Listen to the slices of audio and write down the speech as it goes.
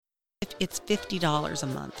It's $50 a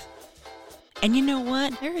month. And you know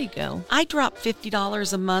what? There you go. I drop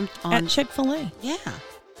 $50 a month on... At Chick-fil-A. Yeah.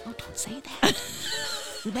 Oh, don't say that.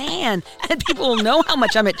 Man, people will know how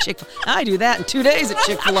much I'm at Chick-fil-A. I do that in 2 days at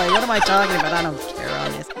Chick-fil-A. What am I talking about? I don't care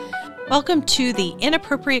on this. Welcome to the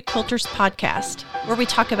Inappropriate Quilters podcast, where we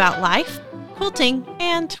talk about life, quilting,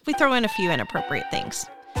 and we throw in a few inappropriate things.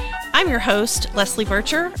 I'm your host, Leslie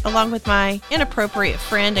Bircher, along with my inappropriate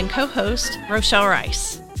friend and co-host, Rochelle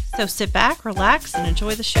Rice. So sit back, relax, and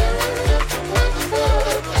enjoy the show.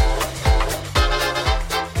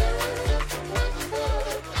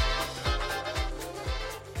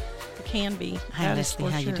 It can be. Hi,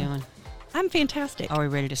 Leslie. How you doing? I'm fantastic. Are we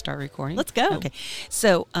ready to start recording? Let's go. Okay.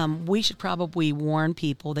 So we should probably warn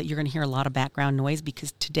people that you're going to hear a lot of background noise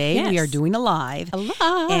because today we are doing a live.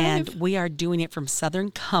 And we are doing it from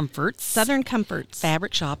Southern Comforts.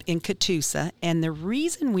 Fabric shop in Catoosa. And the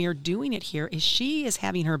reason we are doing it here is she is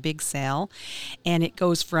having her big sale. And it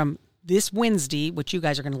goes from this Wednesday, which you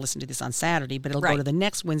guys are going to listen to this on Saturday, but it'll go to the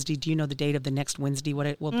next Wednesday. Do you know the date of the next Wednesday, what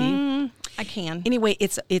it will be? I can. Anyway,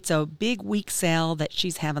 it's a big week sale that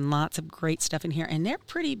she's having lots of great stuff in here, and they're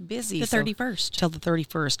pretty busy. The 31st. Till the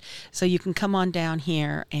 31st. So you can come on down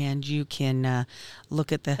here, and you can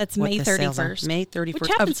look at That's May 31st. May 31st. Which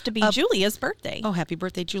happens to be Julia's birthday. Oh, happy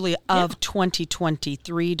birthday, Julia, of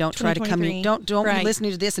 2023. Don't try to come in. Don't be listening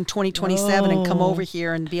to this in 2027 and come over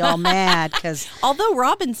here and be all mad. Because although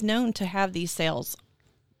Robin's known to have these sales.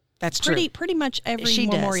 That's true. Pretty much every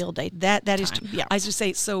Memorial Day. That is true. Yeah. I was just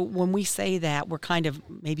say, so when we say that, we're kind of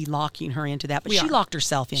maybe locking her into that, but she locked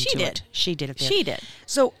herself into it. She did it there. She did.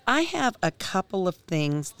 So I have a couple of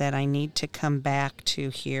things that I need to come back to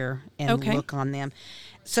here and look on them.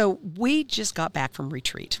 So we just got back from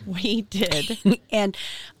retreat. We did. And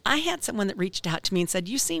I had someone that reached out to me and said,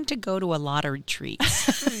 you seem to go to a lot of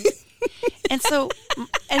retreats. And so,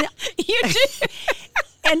 and you did.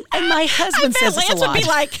 And my husband says this a lot. Lance would be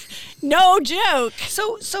like, no joke.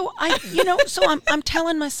 So I'm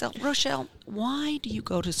telling myself, Rochelle, why do you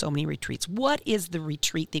go to so many retreats? What is the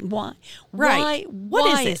retreat thing? Why? Right.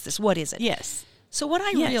 Why is this? What is it? Yes. So what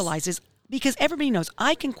I realize is, because everybody knows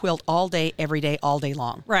I can quilt all day, every day, all day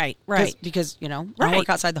long. Right. Because I work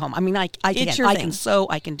outside the home. I mean, I can sew,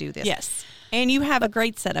 I can do this. Yes. And you have a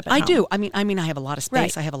great setup at home. I do. I mean, I have a lot of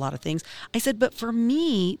space. Right. I have a lot of things. I said, but for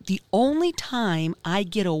me, the only time I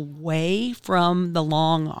get away from the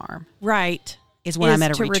long arm, is when I'm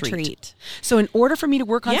at a retreat. So in order for me to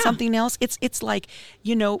work on something else, it's like,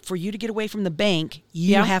 for you to get away from the bank,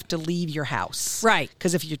 you have to leave your house. Right.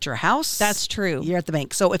 Because if you're at your house, that's true. You're at the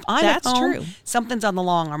bank. So if I'm at home, something's on the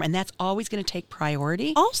long arm, and that's always going to take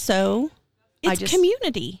priority. Also, it's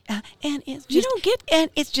community, and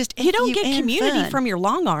it's just, you don't get community from your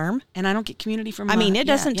long arm, and I don't get community from. It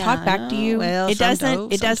doesn't talk back to you. Well, it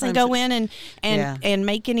doesn't go in and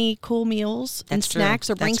make any cool meals and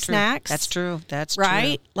snacks or bring snacks. That's true. That's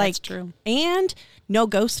right. True. That's true. And no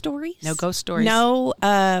ghost stories. No ghost stories. No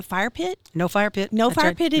fire pit. No fire pit. No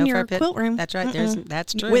fire pit in your quilt room. That's right.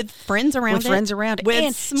 That's true. With friends around it. With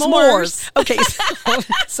and s'mores. Okay.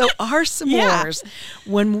 So our s'mores,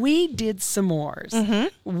 when we did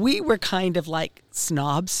s'mores, we were kind of like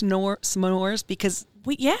snob s'mores because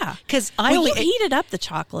you heated up the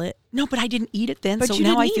chocolate. No, but I didn't eat it then, but so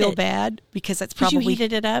now I feel bad because that's probably you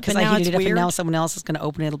heated it up, because and I now heated it's it up, weird. and now someone else is going to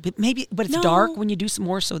open it. Maybe, but it's dark when you do some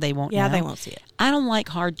more, so they won't. Yeah, know. they won't see it. I don't like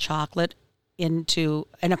hard chocolate and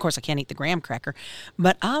of course I can't eat the graham cracker,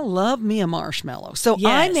 but I love me a marshmallow. So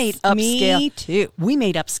I made upscale. Me too. We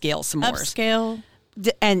made upscale s'mores. Upscale.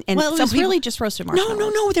 And it was really just roasted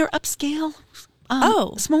marshmallows. No, they're upscale.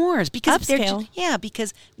 S'mores because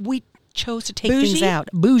because we chose to take things out.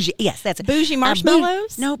 Bougie, yes, that's it. Bougie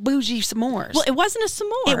marshmallows? No, bougie s'mores. Well, it wasn't a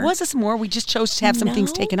s'more. It was a s'more. We just chose to have some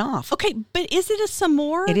things taken off. Okay, but is it a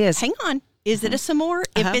s'more? It is. Hang on. Is it a s'more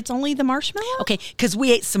if it's only the marshmallow? Okay, because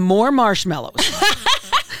we ate some more marshmallows.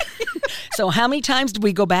 So how many times did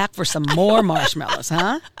we go back for some more marshmallows,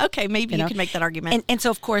 huh? Okay, maybe you can make that argument. And so,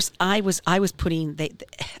 of course, I was putting,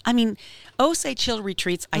 Osage Chill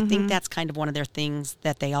Retreats, I think that's kind of one of their things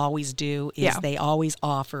that they always do is they always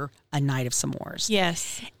offer a night of s'mores.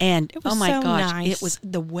 Yes. And it was gosh,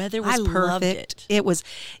 the weather was perfect. Loved it. It was,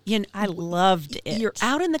 I loved it. You're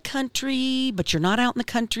out in the country, but you're not out in the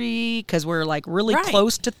country because we're like really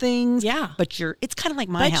close to things. Yeah. But it's kind of like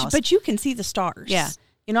my house. But you can see the stars. Yeah.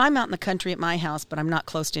 I'm out in the country at my house, but I'm not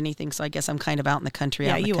close to anything, so I guess I'm kind of out in the country.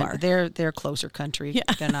 Yeah, out in the you country. are. They're closer country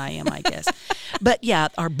than I am, I guess. But yeah,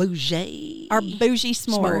 our bougie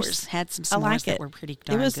s'mores. Had some s'mores I like that it. were pretty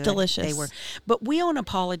darn good. It was delicious. They were. But we owe an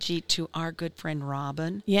apology to our good friend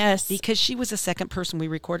Robin. Yes. Because she was the second person we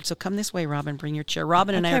recorded. So come this way, Robin. Bring your chair.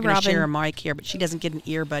 Robin and I are going to share a mic here, but she doesn't get an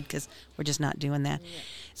earbud because we're just not doing that. Yeah.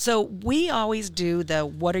 So we always do the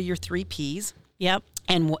what are your 3 Ps? Yep.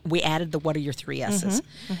 And we added the what are your 3 S's.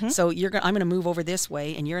 So I'm going to move over this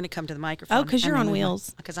way, and you're going to come to the microphone. Oh, because you're on wheels.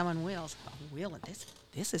 Because I'm on wheels. Wheel it.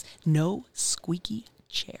 This is no squeaky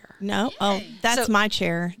chair. No. Yay. Oh, that's my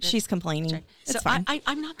chair. She's complaining. It's fine.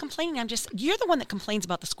 I'm not complaining. You're the one that complains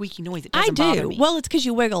about the squeaky noise. It doesn't bother me. Well, it's because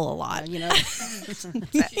you wiggle a lot. She is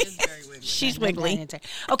very wiggly. She's wiggly.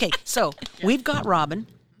 Okay, so we've got Robin.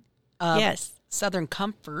 Yes. Southern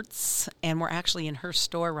Comforts, and we're actually in her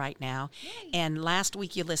store right now. Yay. And last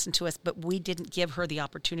week you listened to us, but we didn't give her the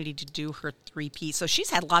opportunity to do her 3 Ps. So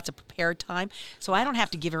she's had lots of prepared time, so I don't have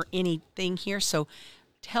to give her anything here. So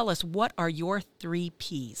tell us, what are your 3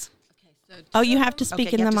 Ps? Okay, so you have to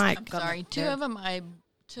speak in the mic. I'm sorry. 2 of them I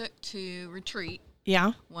took to retreat.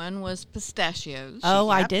 Yeah. One was pistachios. Oh,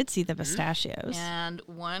 I did see the pistachios. And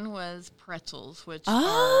one was pretzels, which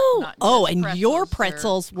are not just and pretzels, your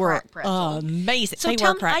pretzels were amazing. So they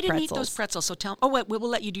tell were me, cracked I didn't pretzels. eat those pretzels, so tell me. Oh, wait, we'll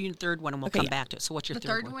let you do your third one, and we'll come back to it. So what's your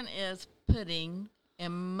third one? The third one is pudding,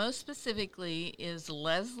 and most specifically is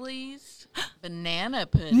Leslie's banana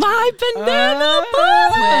pudding. My banana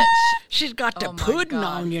pudding! Which she's got the pudding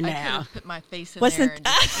on you now. I could put my face in there and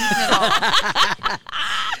just eat it all.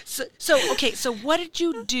 So what did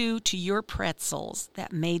you do to your pretzels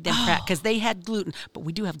that made them crack? Because they had gluten, but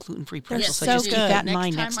we do have gluten-free pretzels, so just keep that in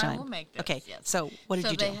mind next time. I will make those, okay, yes. so what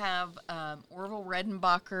did you do? So they have Orville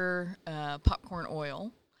Redenbacher popcorn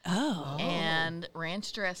oil. Oh. And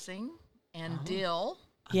ranch dressing and dill.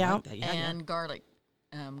 Yeah. And garlic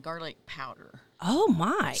powder. Oh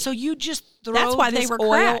my! So you just throw this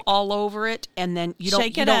oil all over it, and then you don't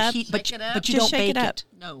heat, but you don't bake it.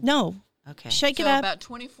 No. Okay. Shake it up. About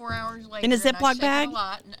 24 hours later. In a Ziploc bag?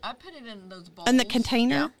 I put it in those bowls. In the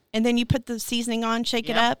container, and then you put the seasoning on, shake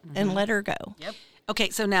it up, and let her go. Yep.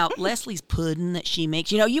 Okay, so now Leslie's pudding that she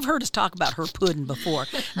makes, you've heard us talk about her pudding before.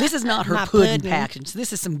 This is not her pudding package.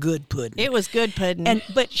 This is some good pudding. It was good pudding.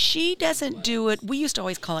 But she doesn't do it. We used to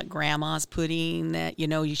always call it grandma's pudding, that,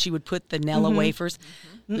 she would put the Nella wafers.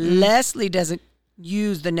 Leslie doesn't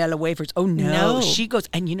use the Nella wafers. Oh, no. She goes,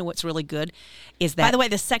 and you know what's really good is that. By the way,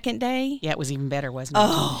 the second day. Yeah, it was even better, wasn't it?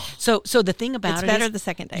 Oh. So the thing about it's better the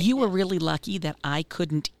second day. You were really lucky that I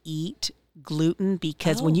couldn't eat gluten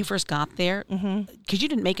because when you first got there, because you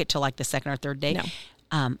didn't make it till like the second or third day.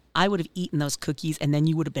 No. I would have eaten those cookies, and then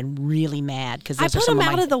you would have been really mad because I put them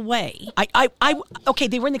out of the way. Okay,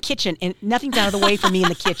 they were in the kitchen, and nothing's out of the way for me in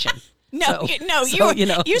the kitchen.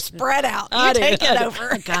 You spread out. You take it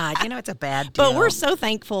over. God, it's a bad deal. But we're so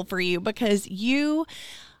thankful for you because you.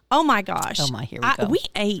 Oh my gosh! Oh my, here we go. We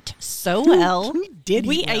ate so well.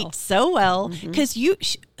 We ate so well because you.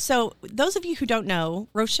 So those of you who don't know,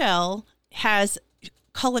 Rochelle has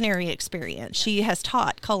culinary experience. She has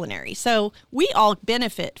taught culinary, so we all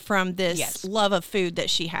benefit from this love of food that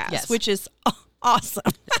she has, which is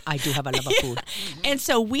awesome. I do have a love of food. And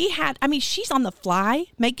so she's on the fly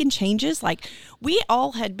making changes. Like, we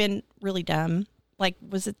all had been really dumb. Like,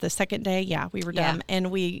 was it the second day? Yeah, we were dumb.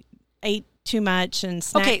 And we ate too much and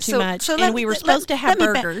snacked too much. And we were supposed to have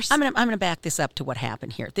burgers. I'm gonna back this up to what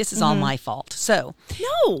happened here. This is all my fault. So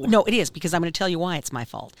No, it is, because I'm going to tell you why it's my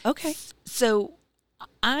fault. Okay. So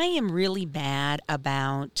I am really bad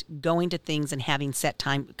about going to things and having set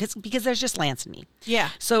time because there's just Lance and me. Yeah.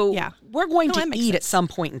 So we're going to eat sense. at some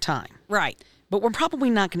point in time. Right. But we're probably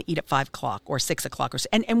not going to eat at 5 o'clock or 6 o'clock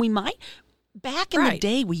and we might. Back in the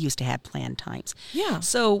day, we used to have planned times. Yeah.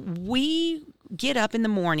 So we get up in the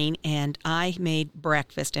morning, and I made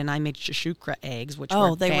breakfast, and I made shashukra eggs, which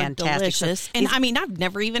were they fantastic. were delicious. And I've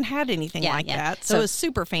never even had anything like that, so it was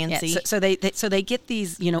super fancy. Yeah, so they get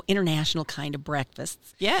these, international kind of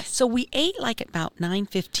breakfasts. Yes. So we ate like at about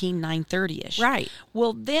 9:15, 9:30ish. Right.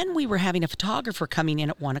 Well, then we were having a photographer coming in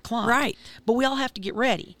at 1 o'clock. Right. But we all have to get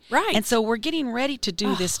ready. Right. And so we're getting ready to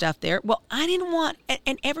do this stuff there. Well, I didn't want,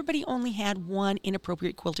 and everybody only had one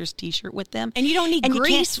Inappropriate Quilters T-shirt with them. And you don't need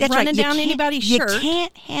grease running down anybody's shirt. You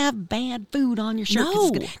can't have bad food on your shirt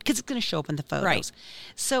because it's going to show up in the photos. Right.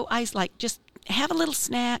 So I was like, just have a little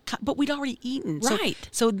snack, but we'd already eaten. Right.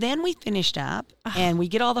 So then we finished up, and we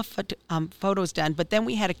get all the photos done, but then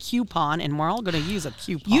we had a coupon, and we're all going to use a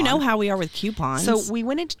coupon. You know how we are with coupons. So we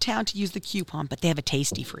went into town to use the coupon, but they have a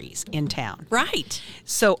Tasty Freeze in town. Right.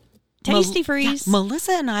 So Tasty Freeze. Yeah,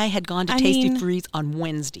 Melissa and I had gone to Tasty Freeze on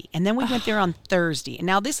Wednesday, and then we went there on Thursday. And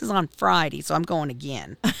now this is on Friday, so I'm going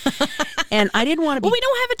again. And I didn't want to be... Well, we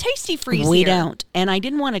don't have a Tasty Freeze We here. don't. And I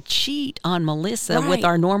didn't want to cheat on Melissa with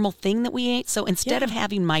our normal thing that we ate. So instead of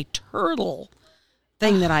having my turtle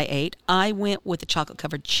thing that I ate, I went with the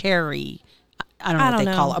chocolate-covered cherry. I don't know what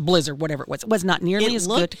they call it, a blizzard, whatever it was. It was not nearly as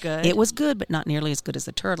good. It was good, but not nearly as good as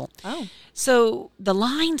the turtle. Oh. So the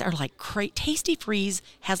lines are like crazy. Tasty Freeze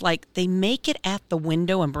has they make it at the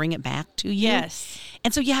window and bring it back to you. Yes.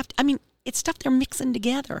 And so you have to, it's stuff they're mixing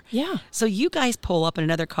together. Yeah. So you guys pull up in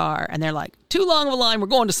another car and they're like, too long of a line, we're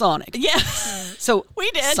going to Sonic. Yes. So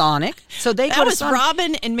we did. Sonic. So they go to Sonic.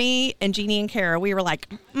 Robin and me and Jeannie and Kara. We were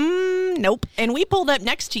like, nope. And we pulled up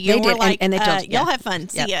next to you. They and did. We're like, and they told y'all have fun.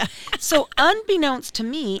 See ya. So unbeknownst to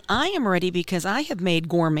me, I am ready because I have made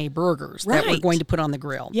gourmet burgers that we're going to put on the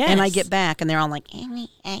grill. Yes. And I get back and they're all like, we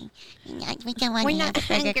don't want We're not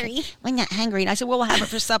hungry. We're not hungry. And I said, well, we'll have it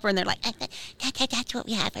for supper. And they're like, That's what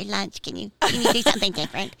we have for lunch. Can you do something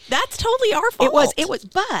different? That's totally our fault. It was.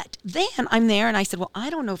 But then I'm there and I said, well, I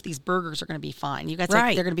don't know if these burgers are going to be fine. You guys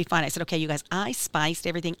said they're going to be fine. I said, okay, you guys, I spiced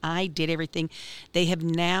everything. I did everything. They have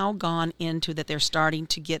now gone into that they're starting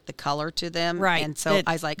to get the color to them. Right. And so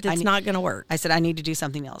I was like, it's not going to work. I said, I need to do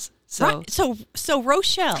something else. So, right. So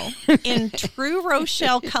Rochelle, in true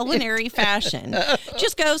Rochelle culinary fashion,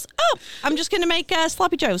 just goes, oh, I'm just going to make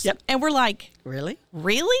sloppy joes. Yep. And we're like, really?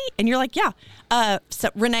 And you're like, yeah. So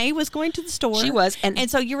Renee was going to the store. She was. And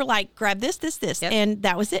so you were like, grab this. Yep. And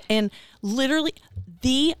that was it. And literally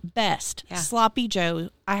the best sloppy joe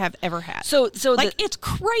I have ever had. So it's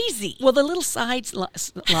crazy. Well, the little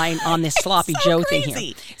line on this sloppy Joe crazy. thing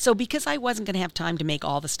here. So because I wasn't going to have time to make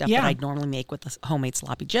all the stuff that I'd normally make with the homemade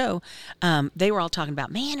sloppy Joe, they were all talking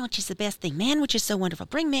about manwich is the best thing. Manwich is so wonderful.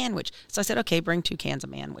 Bring manwich. So I said, okay, bring 2 cans of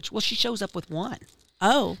manwich. Well, she shows up with 1.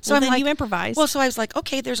 Oh, so then I'm like, you improvise. Well, so I was like,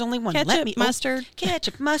 okay, there's only 1.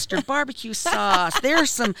 Ketchup, mustard, barbecue sauce. There's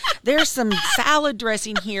some salad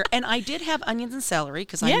dressing here, and I did have onions and celery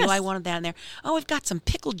because I knew I wanted that in there. Oh, we've got some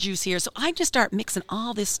pickle juice here, so I just start mixing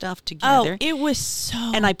all this stuff together. Oh, it was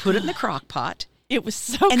so. And I put it in the crock pot. It was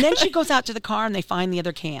so. And then she goes out to the car and they find the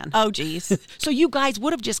other can. Oh, geez. So you guys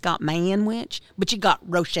would have just got manwich, but you got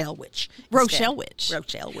Rochelle witch. Rochelle witch.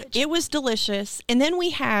 It was delicious, and then we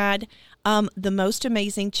had. The most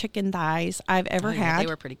amazing chicken thighs I've ever had. They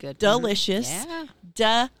were pretty good. Delicious. Yeah.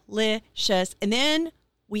 Delicious. And then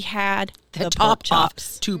we had the top pork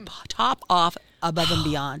chops. To top off above and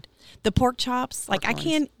beyond. The pork chops. Pork I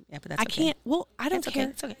can't. Yeah, but that's I can't. Well, I don't it's care.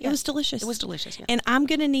 Okay. It's okay. It was delicious. It was delicious. Yeah. And I'm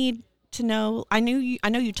going to need to know. I know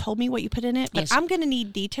you told me what you put in it, but I'm going to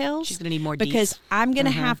need details. She's going to need more because I'm going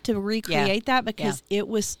to have to recreate that because it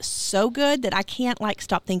was so good that I can't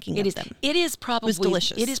stop thinking of them. It is probably it was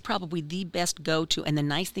delicious. It is probably the best go-to, and the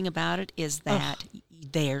nice thing about it is that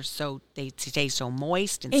they stay so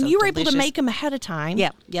moist and so you were delicious. able to make them ahead of time.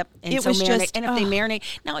 Yep. And it so was just and if they marinate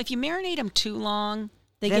now, if you marinate them too long.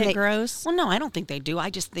 They get gross? Well, no, I don't think they do.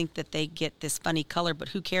 I just think that they get this funny color, but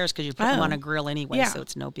who cares because you put them on a grill anyway, so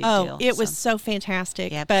it's no big deal. It was so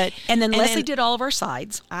fantastic. Yeah. And then Leslie did all of our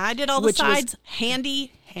sides. I did all the sides.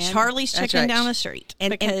 Handy Charlie's Chicken down the street.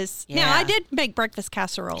 Now, I did make breakfast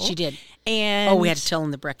casserole. She did. And we had to tell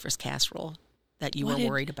him the breakfast casserole. That you were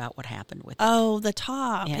worried about what happened with it. Oh, the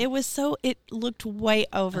top. Yeah. It looked way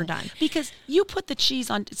overdone. Because you put the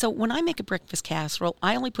cheese on. So when I make a breakfast casserole,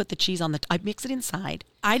 I only put the cheese on I mix it inside.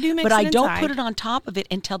 I do mix it inside. But I don't inside. put it on top of it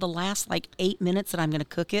until the last 8 minutes that I'm going to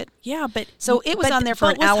cook it. Yeah, but. So it was on there for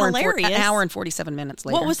an hour and 47 minutes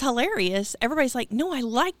later. What was hilarious, everybody's like, no, I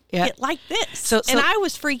like it like this. And I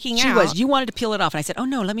was freaking out. She was. You wanted to peel it off. And I said, oh,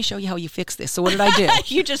 no, let me show you how you fix this. So what did I do?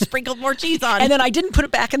 You just sprinkled more cheese on it. And then I didn't put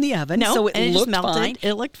it back in the oven. No, so it looked just melted. fine.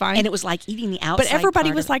 It looked fine. And it was like eating the outside. But everybody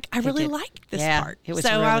part was like, I really like this part. It was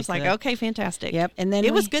so really I was like, good. okay, fantastic. Yep. And then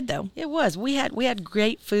it was good though. It was. We had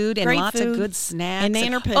great food and lots of good snacks. And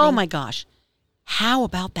nanner pudding. Oh my gosh. How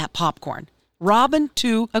about that popcorn? Robin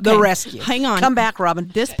to the rescue. Hang on. Come back, Robin.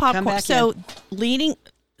 This popcorn.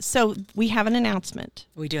 So we have an announcement.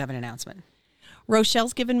 We do have an announcement.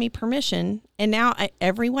 Rochelle's given me permission, and now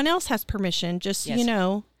everyone else has permission, just,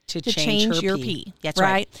 to change your pea. That's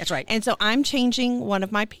right. That's right. And so I'm changing one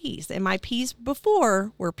of my peas. And my peas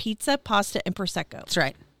before were pizza, pasta, and Prosecco. That's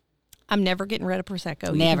right. I'm never getting rid of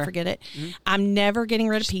Prosecco. Never. You can forget it. Mm-hmm. I'm never getting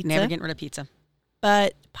rid of pizza. Never getting rid of pizza.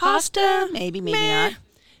 But pasta, maybe not.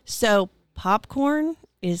 So popcorn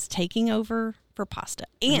is taking over for pasta.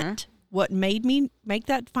 And what made me make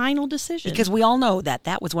that final decision? Because we all know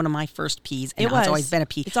that was one of my first peas. And it's always been a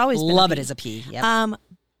pea. It's always been Love it as a pea. Yep.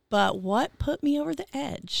 But what put me over the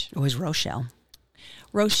edge? It was Rochelle.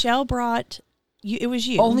 Rochelle brought it was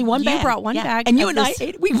you. Only one bag. You brought one bag. And you and I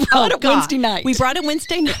ate. We brought it Wednesday night. We brought it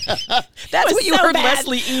Wednesday night. That's what you heard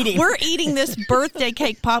Leslie eating. We're eating this birthday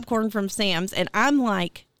cake popcorn from Sam's, and I'm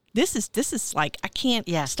like, this is like, I can't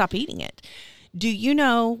stop eating it. Do you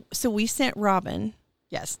know, so we sent Robin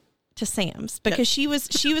to Sam's because she was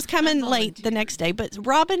coming late the next day, but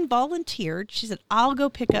Robin volunteered. She said, I'll go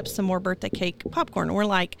pick up some more birthday cake popcorn. And we're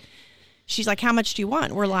like, she's like, how much do you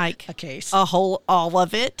want? We're like, a case. All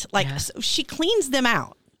of it. Like, so she cleans them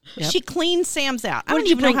out. Yep. She cleans Sam's out. I don't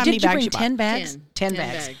even know how many bags you bought. 10 bags? 10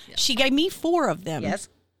 bags. Yeah. She gave me 4 of them. Yes.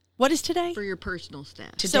 What is today? For your personal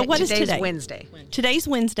staff. So what is today? Today's Wednesday. Today's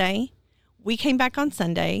Wednesday. We came back on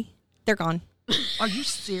Sunday. They're gone. Are you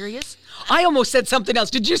serious? I almost said something else.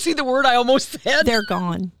 Did you see the word I almost said? They're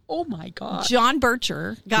gone. Oh, my God. John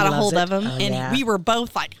Bircher got a hold of them, and we were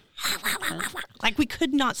both like we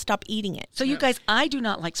could not stop eating it. So you guys, I do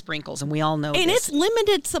not like sprinkles, and we all know and this. It's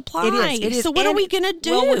limited supply. It is. So what are we going to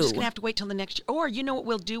do? Well, we're just going to have to wait till the next year. Or you know what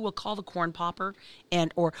we'll do? We'll call the corn popper,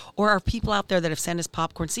 and or our people out there that have sent us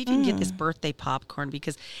popcorn. See if you can get this birthday popcorn,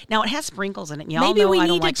 because now it has sprinkles in it. And y'all Maybe know we I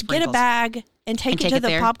don't need like to sprinkles. get a bag and take it to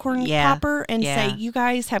the popcorn popper and say, you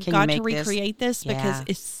guys have got to recreate this because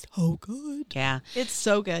it's so good. Yeah. It's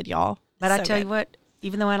so good, y'all. But I tell you what,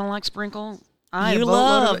 even though I don't like sprinkles, I you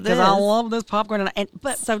love because I love this popcorn,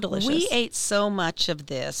 but so delicious. We ate so much of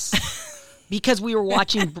this because we were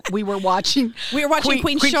watching.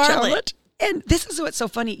 Queen Charlotte. And this is what's so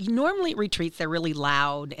funny. Normally at retreats, they're really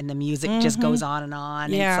loud and the music just goes on and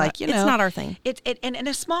on. Yeah, it's like, you know. It's not our thing. And in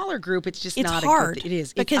a smaller group, it's just not hard. It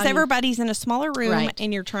is. Because everybody's in a smaller room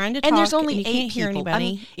and you're trying to talk and there's only and you 8 can't hear people. anybody.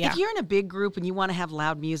 I mean, if you're in a big group and you want to have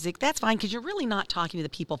loud music, that's fine because you're really not talking to the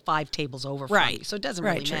people 5 tables over from you. So it doesn't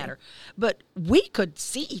really matter. But we could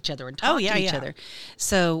see each other and talk to each other.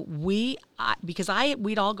 So we'd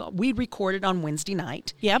recorded on Wednesday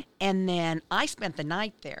night. Yep. And then I spent the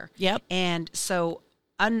night there. Yep. And so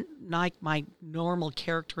unlike my normal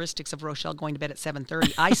characteristics of Rochelle going to bed at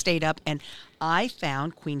 7:30, I stayed up and I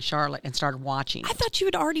found Queen Charlotte and started watching it. I thought you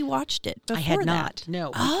had already watched it before. I had not. That.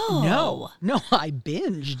 No. Oh. No, I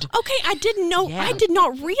binged. Okay, I didn't know. Yeah. I did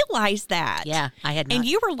not realize that. Yeah, I had not. And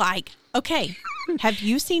you were like, okay, have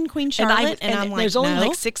you seen Queen Charlotte? And I'm like, there's only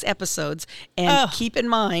like 6 episodes. And keep in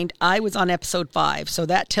mind, I was on episode 5. So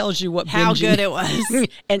that tells you how good it was.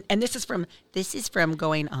 and this is from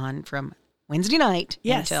going on from Wednesday night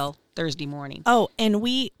until Thursday morning. Oh, and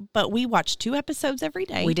we watched 2 episodes every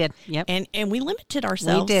day. We did. Yep. And we limited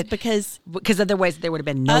ourselves. We did because otherwise there would have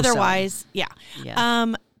been no otherwise, sewing.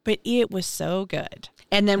 Yeah. But it was so good.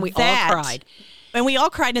 And then we all cried. And we all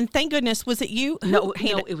cried, and thank goodness, was it you? No,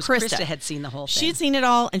 it was Krista had seen the whole thing. She had seen it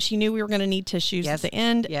all, and she knew we were going to need tissues at the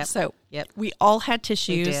end. Yep. So we all had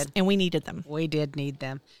tissues, and we needed them. We did need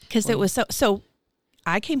them. Because it was so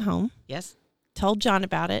I came home. Yes. Told John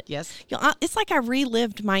about it. Yes. It's like I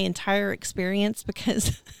relived my entire experience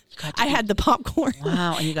because I had the popcorn.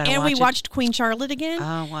 Wow. And you got to And we watched Queen Charlotte again.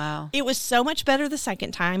 Oh, wow. It was so much better the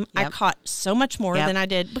second time. Yep. I caught so much more than I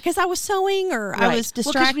did because I was sewing or I was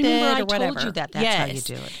distracted or whatever. I told you that's how you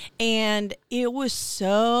do it. And it was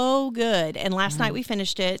so good. And last night we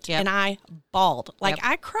finished it and I bawled. Like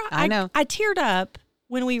I cried. I know. I teared up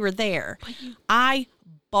when we were there. I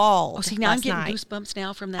bawled. Oh, see, now I'm getting goosebumps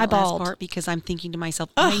now from that last part because I'm thinking to myself,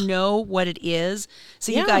 I know what it is.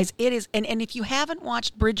 So you guys, it is, and if you haven't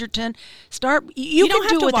watched Bridgerton, you can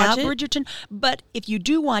do it without Bridgerton, but if you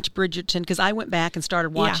do watch Bridgerton, because I went back and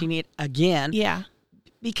started watching it again. Yeah.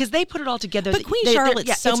 Because they put it all together. But Queen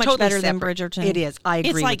Charlotte's so much better than Bridgerton. It is. I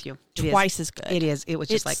agree with you. It's like twice as good. It is. It was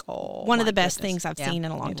just like, one of the best things I've seen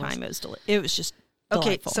in a long time. It was just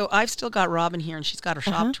delightful. So I've still got Robin here, and she's got her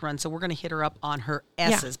shop to run, so we're going to hit her up on her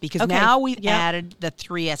S's, because now we've added the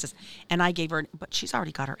 3 S's, and I gave her, but she's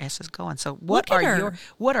already got her S's going. So what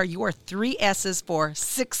are your 3 S's for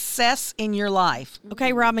success in your life?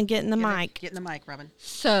 Okay, Robin, get in the mic. Get in the mic, Robin.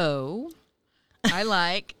 So I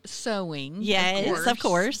like sewing. Yes, of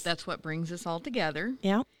course. That's what brings us all together.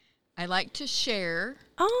 Yeah. I like to share.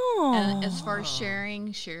 Oh. And as far as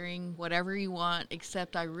sharing whatever you want,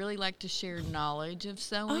 except I really like to share knowledge of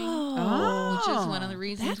sewing, which is one of the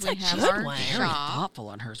reasons we have our shop. Very thoughtful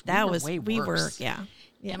on hers. We were, yeah.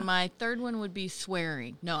 And my third one would be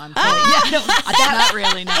swearing. No, I'm kidding. Not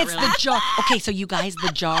really. It's the jar. Okay, so you guys,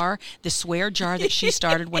 the swear jar that she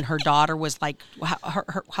started when her daughter was like,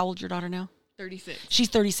 how old is your daughter now? 36. She's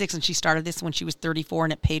 36, and she started this when she was 34,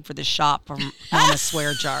 and it paid for the shop from Mama's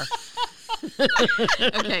swear jar.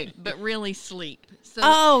 Okay, but really sleep.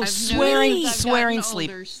 So swearing older,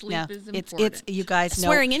 sleep. Sleep Yeah, is important. it's you guys know.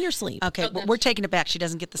 Swearing in your sleep. Okay, we're taking it back. She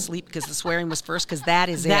doesn't get the sleep because the swearing was first. Because that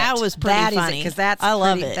is That it. was pretty funny. Because that's I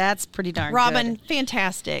love pretty, it. That's pretty darn Robin, good.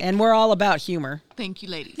 fantastic. And we're all about humor. Thank you,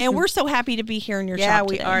 ladies. And we're so happy to be here in your shop Yeah,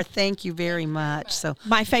 we today. are. Thank you very much. So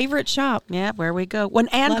My favorite shop. yeah, where we go. When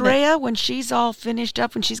Andrea, when she's all finished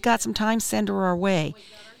up, when she's got some time, send her our way.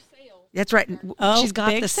 That's right. She's got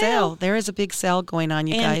big the sale. There is a big sale going on,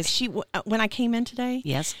 you And guys. she, when I came in today,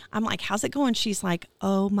 Yes. I'm like, how's it going? She's like,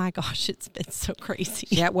 oh my gosh, it's been so crazy.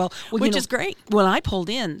 Yeah, well Which is great. When I pulled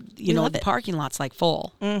in, love the it. parking lot's like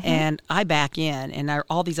full, and I back in, and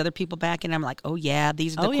all these other people back in. I'm like, oh yeah,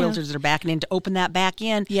 these are the quilters that are backing in to open that back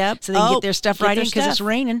in. Yep. So they can get their stuff Get right their in because it's stuff.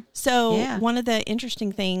 raining. So Yeah. one of the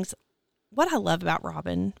interesting things, what I love about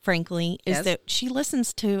Robin, frankly, is Yes. that she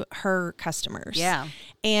listens to her customers. Yeah.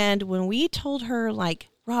 And when we told her, like,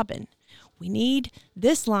 Robin, we need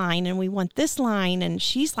this line and we want this line, and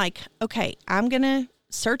she's like, okay, I'm going to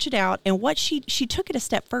search it out. And what she took it a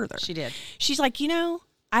step further. She did. She's like,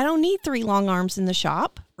 I don't need 3 long arms in the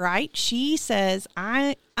shop, right? She says,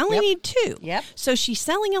 I only need 2. Yep. So she's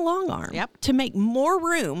selling a long arm to make more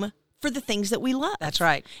room for the things that we love. That's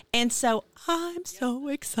right. And so I'm so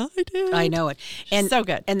excited. I know it. And so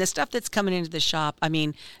good. And the stuff that's coming into the shop, I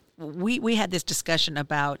mean, we had this discussion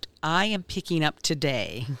about I am picking up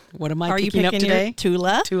today. What am I picking up today? Your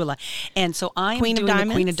Tula? Tula. And so I am Queen of doing the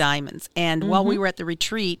Diamonds? Queen of Diamonds. And while we were at the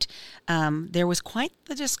retreat, there was quite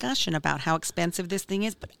the discussion about how expensive this thing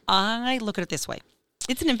is. But I look at it this way.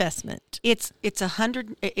 It's an investment. It's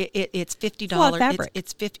 $100. It's $50. a lot of fabric.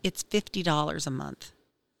 It's $50 a month.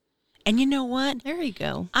 And you know what? There you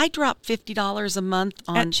go. I drop $50 a month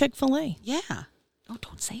on At Chick-fil-A. Yeah. Oh,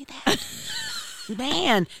 don't say that.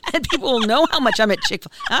 Man, then people will know how much I'm at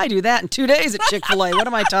Chick-fil-A. I do that in 2 days at Chick-fil-A. What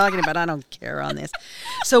am I talking about? I don't care on this.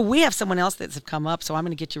 So we have someone else that's come up, so I'm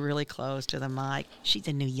going to get you really close to the mic. She's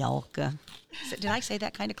a New Yorker. Did I say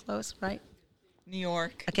that kind of close, right? New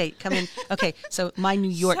York. Okay, come in. Okay, so my New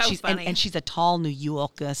York, So she's funny. and she's a tall New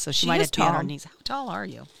Yorker, so she might is have to be on her tall. knees. How tall are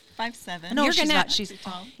you? 5'7". No, You're she's gonna- not. She's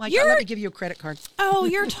tall. Like, You're- let me give you a credit card. Oh,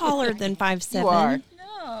 you're taller than 5'7". You are.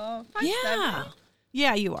 No, 5'7". Yeah.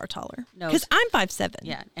 Yeah, you are taller. No. Because I'm 5'7".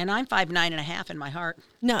 Yeah, and I'm 5'9.5" in my heart.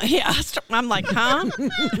 No, yeah. I'm like, huh?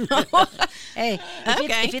 Hey,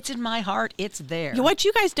 Okay. if it's in my heart, it's there. What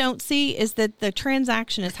you guys don't see is that the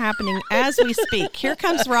transaction is happening as we speak. Here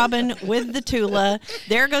comes Robin with the Tula.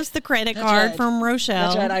 There goes the credit card right. from Rochelle.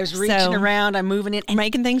 That's right. I was reaching So, around. I'm moving it. And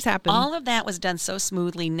making things happen. all of that was done so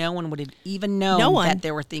smoothly, no one would have even known No one. that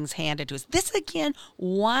there were things handed to us. This, again,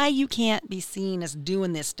 why you can't be seen as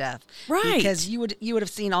doing this stuff. Right. Because you would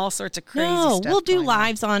have seen all sorts of crazy No, stuff. we'll do going on.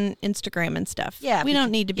 lives on Instagram and stuff. Yeah. We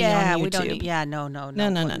don't need to be on YouTube. We don't need, no.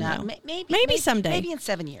 No. Maybe someday. Maybe in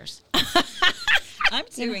 7 years. I'm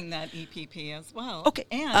doing that EPP as well. Okay.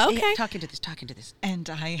 And, Okay. Talking to this. and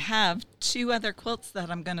I have 2 other quilts that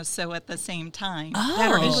I'm going to sew at the same time. That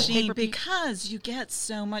are Oh. English Machine, paper piece? because you get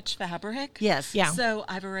so much fabric. Yes. Yeah. So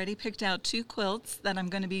I've already picked out 2 quilts that I'm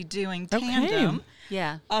going to be doing Okay. tandem.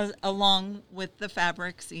 Yeah. Along with the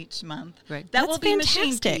fabrics each month. Right. That That's will be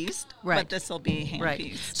machine fantastic. pieced, Right. but this will be hand Right.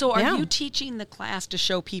 pieced. So are Yeah. you teaching the class to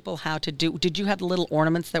show people how to do? Did you have the little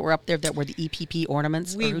ornaments that were up there that were the EPP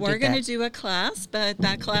ornaments? We or who were did going to that? do a class, but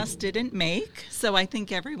that class didn't make. So I think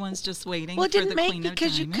everyone's just waiting Well, it for didn't the make Queen of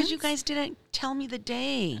because Diamonds. you guys didn't tell me the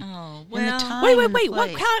day. Oh, and the well. time Wait. and the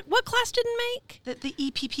What, place. what class didn't make? The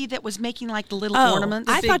EPP that was making like the little Oh, ornaments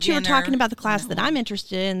I thought you were beginner. talking about the class that I'm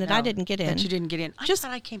interested in that I No, didn't get in. That you didn't get in. I Just-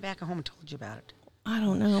 thought I came back home and told you about it. I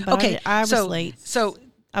don't know, but Okay, I was late. So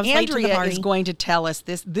I was late to the Andrea party. is going to tell us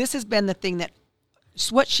this. This has been the thing that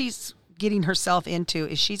what she's getting herself into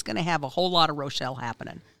is she's going to have a whole lot of Rochelle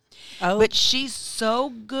happening. Oh. But she's so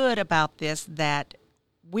good about this that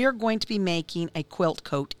we're going to be making a quilt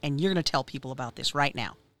coat, and you're going to tell people about this right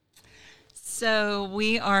now. So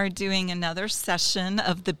we are doing another session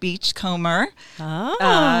of the Beachcomber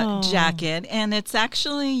Oh. jacket, and it's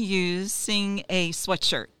actually using a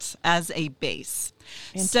sweatshirt as a base.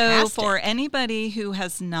 So Fantastic. for anybody who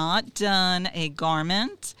has not done a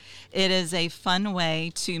garment, it is a fun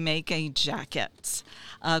way to make a jacket.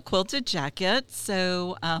 A quilted jacket.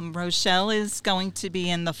 So Rochelle is going to be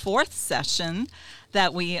in the 4th session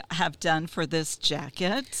that we have done for this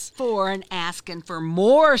jacket. For an asking for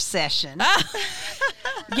more session.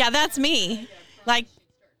 Yeah, that's me. Like,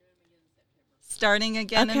 Starting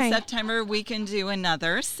again Okay. in September, we can do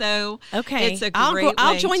another. So okay, it's a I'll great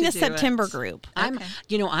I'll way join to the do September it. group. Okay.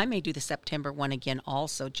 I may do the September one again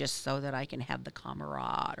also, just so that I can have the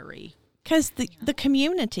camaraderie. Because the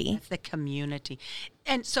community. It's the community.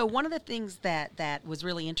 And so one of the things that was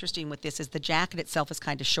really interesting with this is the jacket itself is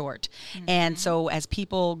kind of short. And so as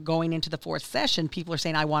people going into the 4th session, people are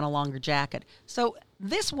saying, I want a longer jacket. So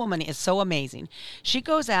this woman is so amazing. She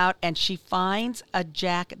goes out and she finds a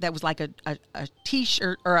jacket that was like a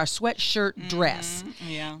t-shirt or a sweatshirt dress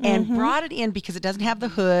and brought it in because it doesn't have the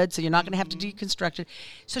hood, so you're not going to have to deconstruct it.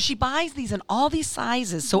 So she buys these in all these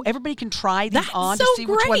sizes so everybody can try these on to see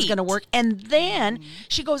which one's going to work. And then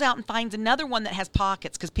she goes out and finds another one that has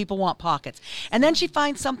pockets because people want pockets. And then she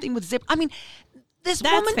finds something with zip. I mean, That's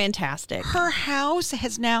woman, fantastic. Her house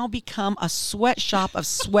has now become a sweatshop of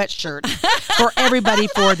sweatshirts for everybody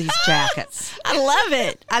for these jackets. I love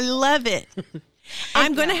it. I love it.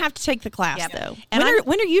 I'm going to have to take the class, though. And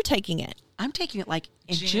when are you taking it? I'm taking it like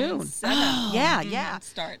in June. Oh, yeah.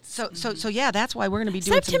 Starts. So yeah, that's why we're going to be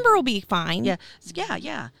doing September will be fine. Yeah.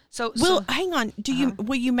 So hang on.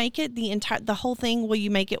 Will you make it the whole thing? Will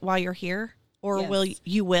you make it while you're here? Or yes.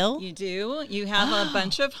 You will? You do. You have a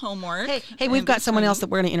bunch of homework. Hey, we've got someone else that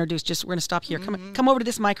we're going to introduce. We're going to stop here. Come over to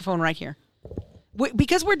this microphone right here.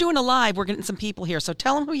 Because we're doing a live, we're getting some people here. So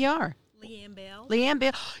tell them who you are. Leanne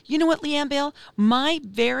Bell. You know what, Leanne Bell? My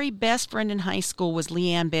very best friend in high school was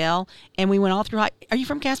Leanne Bell, and we went all through high. Are you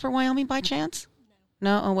from Casper, Wyoming, by chance?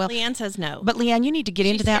 No. Oh well. Leanne says no. But Leanne, you need to get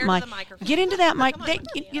into that mic. Get into that mic. They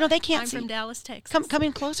can't see. I'm from Dallas, Texas. Come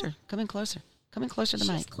in closer. Come in closer to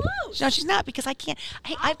the mic. She's close. No, she's not because I can't.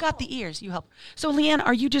 Hey, I've got the ears. You help. So, Leanne,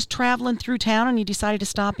 are you just traveling through town and you decided to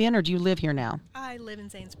stop in, or do you live here now? I live in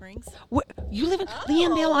Sand Springs. You live in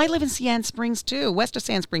Leanne Bell? I live in Sand Springs too, west of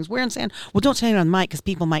Sand Springs. We're in Sand. Well, don't say it on the mic because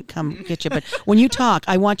people might come get you. But when you talk,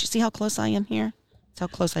 I want you. See how close I am here? That's how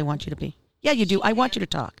close I want you to be. Yeah, you do. I want you to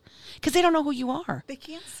talk because they don't know who you are. They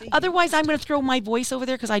can't see. Otherwise, I'm going to throw my voice over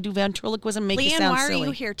there because I do ventriloquism, make you Leanne, sound why silly. are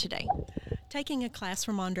you here today? Taking a class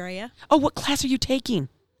from Andrea. Oh, what class are you taking?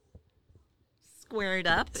 Squared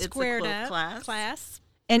Up. It's a quilt class.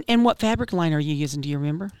 And what fabric line are you using? Do you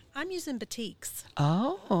remember? I'm using batiks.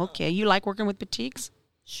 Oh, okay. You like working with batiks?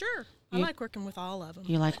 Sure. I like working with all of them.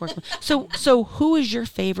 You like working. So who is your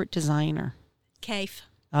favorite designer? Kafe.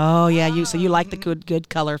 Oh yeah, So you like the good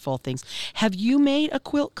colorful things. Have you made a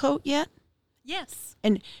quilt coat yet? Yes.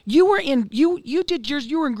 And you were in you did yours.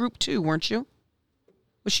 You were in group 2, weren't you?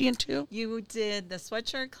 Was she in 2? You did the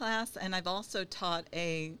sweatshirt class, and I've also taught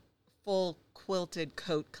a full quilted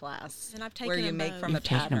coat class, and I've taken where you make from You've a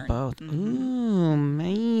pattern. Taken them both. Ooh,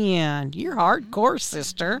 man, you're hardcore,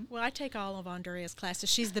 sister. Well, I take all of Andrea's classes.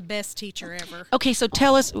 She's the best teacher ever. Okay, so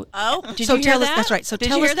tell us. Oh, did so you hear tell that? us. That's right. So did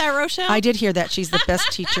tell you hear us, that, Rochelle? I did hear that. She's the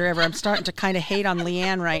best teacher ever. I'm starting to kind of hate on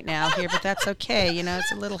Leanne right now here, but that's okay.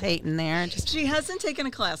 It's a little hate in there. She hasn't taken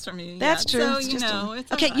a class from you That's yet, true. so It's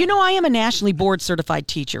it's okay. all right. I am a nationally board certified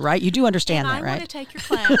teacher, right? You do understand and that, I right? want to take your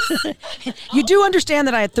class. You do understand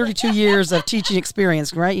that I had 32 years of teaching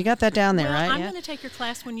experience, right? You got that down there, well, right? I'm going to take your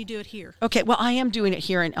class when you do it here. Okay, well, I am doing it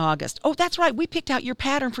here in August. Oh, that's right. We picked out your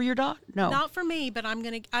pattern for your daughter. No. Not for me, but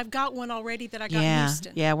I've got one already that I got in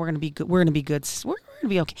Houston. Yeah, we're going to be good. We're going to be good. We're going to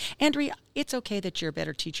be okay. Andrea, it's okay that you're a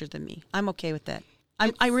better teacher than me. I'm okay with that.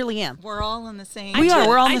 I really am. We're all in the same. We are.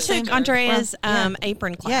 We're all in the same. I took Andrea's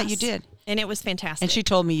apron class. Yeah, you did. And it was fantastic. And she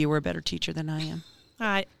told me you were a better teacher than I am.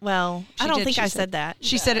 I don't think I said that.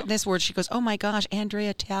 She said it in this word. She goes, "Oh my gosh,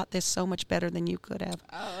 Andrea taught this so much better than you could have."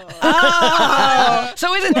 Oh.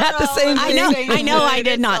 So isn't that the same thing? I know I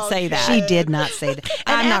did not say that. She did not say that.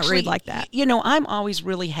 And I'm not actually, rude like that. I'm always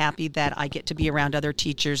really happy that I get to be around other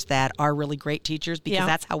teachers that are really great teachers because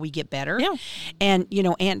that's how we get better. Yeah. And,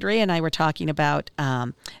 Andrea and I were talking about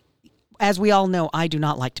as we all know, I do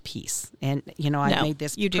not like to piece. And, I've made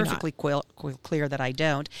this perfectly clear that I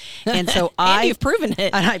don't. And so you've proven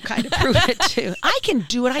it. And I've kind of proven it too. I can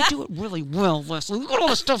do it. I do it really well, Leslie. Look at all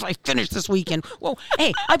the stuff I finished this weekend. Well,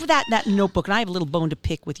 hey, I've got that notebook, and I have a little bone to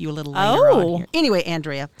pick with you a little later on here. Anyway,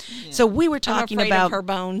 Andrea, so we were talking I'm afraid about of her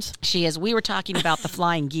bones. She is. We were talking about the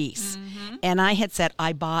flying geese. And I had said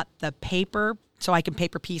I bought the paper so I can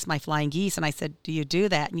paper piece my flying geese. And I said, do you do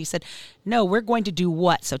that? And you said, no, we're going to do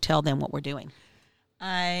what? So tell them what we're doing.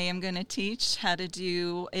 I am going to teach how to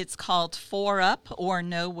do, it's called 4 up or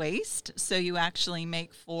no waste. So you actually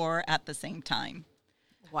make 4 at the same time.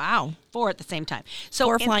 Wow. 4 at the same time. So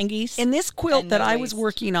 4 flying geese. In this quilt that I was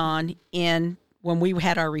working on when we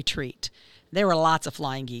had our retreat, there were lots of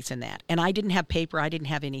flying geese in that. And I didn't have paper. I didn't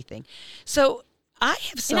have anything. So I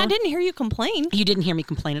have and I didn't hear you complain. You didn't hear me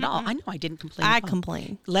complain at all. I know I didn't complain at all. I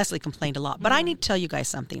complained. Leslie complained a lot. But I need to tell you guys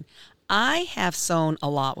something. I have sewn a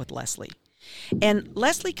lot with Leslie. And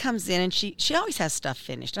Leslie comes in, and she always has stuff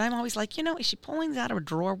finished. And I'm always like, is she pulling it out of a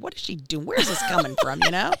drawer? What is she doing? Where's this coming from,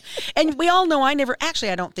 And we all know I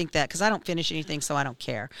don't think that because I don't finish anything, so I don't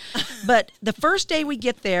care. But the first day we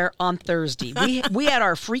get there on Thursday, we had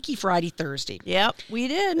our Freaky Friday Thursday. Yep, we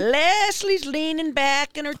did. Leslie's leaning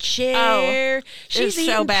back in her chair. She's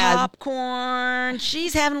eating popcorn.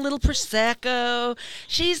 She's having a little Prosecco.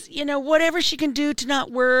 She's, whatever she can do to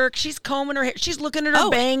not work. She's combing her hair. She's looking at her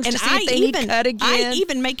bangs to see if they need cut again. I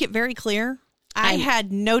even make it very clear. I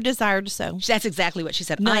had no desire to sew. That's exactly what she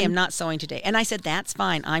said. None. I am not sewing today. And I said, that's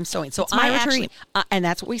fine. I'm sewing. So and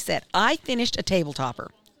that's what we said. I finished a table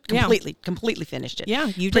topper. Completely finished it. Yeah,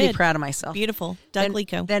 you did. Pretty proud of myself. Beautiful. Doug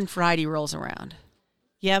Lico. Then Friday rolls around.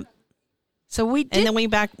 Yep. So we did. And then we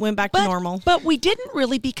went back to normal. But we didn't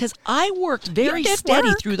really because I worked very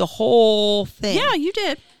steady through the whole thing. Yeah, you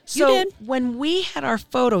did. So when we had our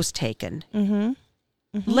photos taken,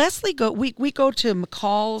 Leslie we go to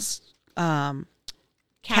McCall's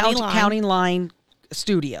county line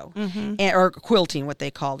studio or quilting, what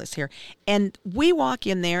they call this here, and we walk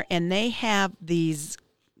in there and they have these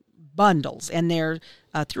bundles, and they're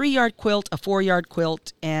a 3-yard quilt, a 4-yard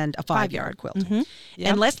quilt, and a 5-yard quilt. Yep.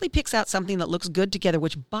 And Leslie picks out something that looks good together,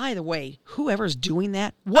 which, by the way, whoever's doing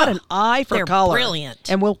that, what an eye for color. Brilliant.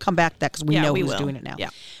 And we'll come back to that because we know who's doing it now. Yeah.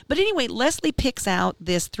 But anyway, Leslie picks out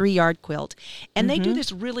this 3-yard quilt, and they do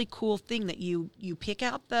this really cool thing that you pick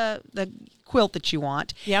out the quilt that you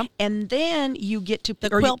want, and then you get to the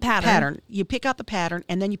quilt pattern. You pick out the pattern,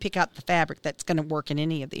 and then you pick out the fabric that's going to work in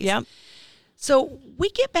any of these. Yep. So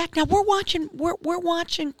we get back now. We're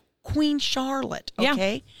watching Queen Charlotte,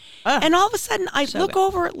 okay? And all of a sudden, I look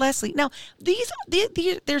over at Leslie. Now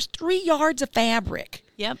there's 3 yards of fabric.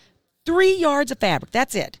 Yep. 3 yards of fabric.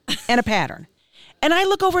 That's it, and a pattern. And I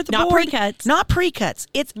look over at the board. Not pre-cuts.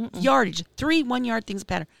 It's yardage. 3 1-yard things of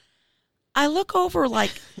pattern. I look over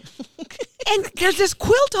and there's this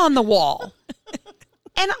quilt on the wall,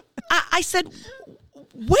 and I said,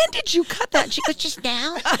 "When did you cut that?" She goes, "Just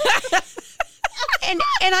now." And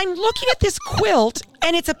I'm looking at this quilt,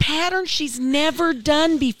 and it's a pattern she's never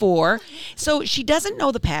done before. So she doesn't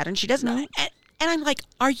know the pattern. She doesn't know. And I'm like,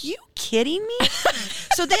 are you kidding me?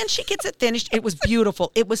 So then she gets it finished. It was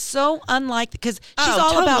beautiful. It was so unlike, because she's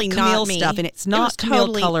all about Camille stuff, and it's not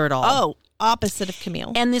Camille color at all. Oh, opposite of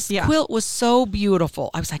Camille. And this quilt was so beautiful.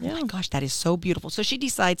 I was like, oh my gosh, that is so beautiful. So she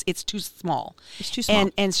decides it's too small. It's too small.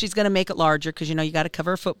 And she's going to make it larger because, you got to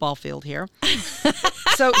cover a football field here.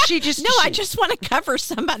 So she just... I just want to cover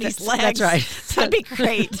somebody's legs. That's right. That'd be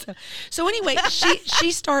great. So anyway,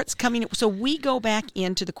 she starts coming... So we go back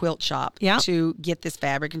into the quilt shop to get this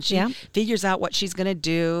fabric, and she figures out what she's going to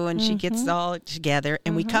do, and she gets it all together,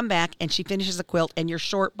 and we come back, and she finishes the quilt, and you're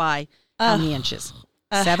short by how many inches?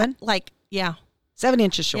 7? 7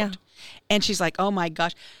 inches short. And she's like, oh my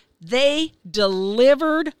gosh. They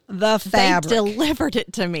delivered the fabric. They delivered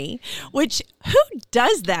it to me. Which, who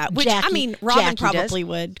does that? Which, Robin Jackie probably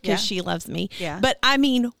would because she loves me. Yeah. But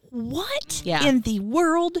what in the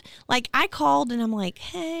world? I called and I'm like,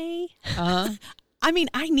 hey. I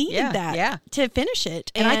needed that to finish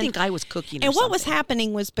it. And I think I was cooking And what was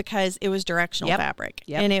happening was because it was directional fabric.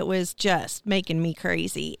 Yep. And it was just making me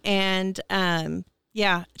crazy. And, I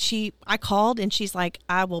called and she's like,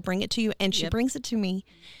 I will bring it to you. And she brings it to me.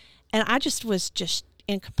 And I was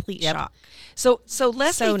in complete shock. So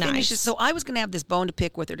Leslie finishes. So I was going to have this bone to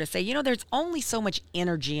pick with her to say, there's only so much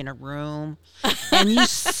energy in a room, and you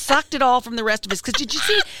sucked it all from the rest of us. Because did you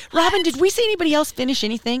see, Robin? Did we see anybody else finish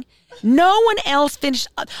anything? No one else finished.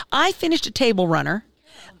 I finished a table runner.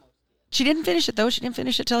 She didn't finish it though. She didn't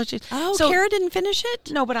finish it till she. Oh, so, Kara didn't finish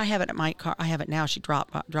it. No, but I have it at my car. I have it now. She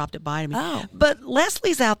dropped it by me. Oh, but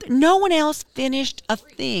Leslie's out there. No one else finished a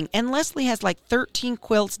thing, and Leslie has 13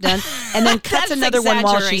 quilts done, and then cuts another one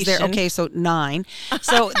while she's there. Okay, so 9.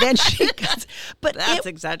 So then she cuts. But that's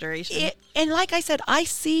exaggeration. And like I said, I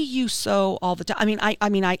see you sew all the time.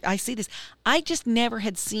 I see this. I just never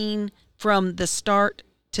had seen from the start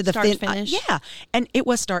to the finish. And it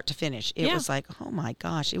was start to finish. It was like, oh my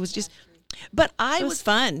gosh, it was just. But it was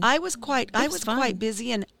fun. I was quite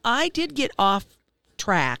busy, and I did get off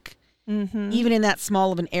track, even in that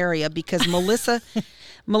small of an area, because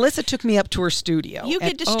Melissa took me up to her studio. You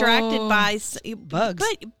get distracted by bugs.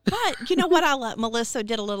 But you know what I love? Melissa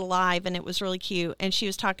did a little live, and it was really cute. And she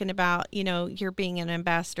was talking about, you're being an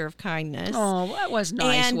ambassador of kindness. Oh, that was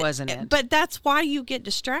nice, wasn't it? But that's why you get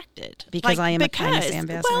distracted. Because I am a kindness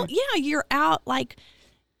ambassador? Well, yeah, you're out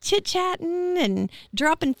chit-chatting and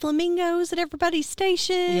dropping flamingos at everybody's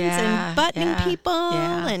stations and buttoning people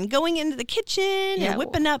and going into the kitchen and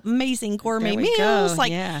whipping up amazing gourmet meals.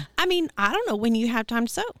 I don't know when you have time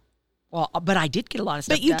to sew. Well, but I did get a lot of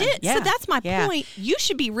stuff But you done. did. Yeah. So that's my point. You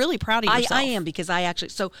should be really proud of yourself. I am, because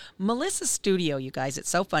so Melissa's studio, you guys, it's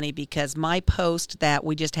so funny because my post that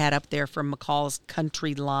we just had up there from McCall's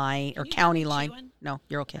country line or county line. chewing? No,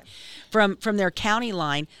 you're okay. From their county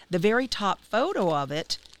line, the very top photo of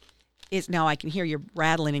it is, now I can hear you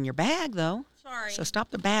rattling in your bag though. Sorry. So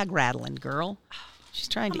stop the bag rattling, girl. She's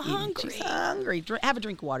trying to eat. hungry. She's hungry. Have a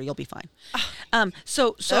drink of water. You'll be fine.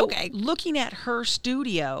 So Okay. looking at her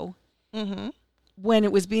studio, when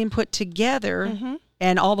it was being put together,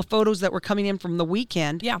 and all the photos that were coming in from the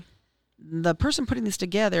weekend, the person putting this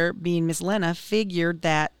together, being Miss Lena, figured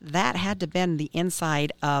that had to been the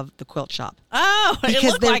inside of the quilt shop. Oh, it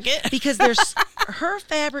looked like it. Because there's her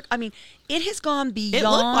fabric. I mean, it has gone beyond. It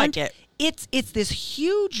looked like it. It's this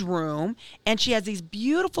huge room, and she has these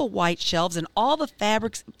beautiful white shelves, and all the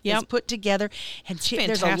fabrics is put together. And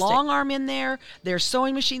there's a long arm in there. There's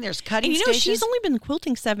sewing machine. There's cutting And stations. she's only been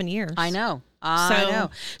quilting 7 years. I know.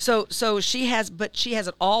 So she has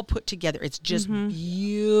it all put together. It's just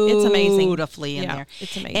beautifully in there.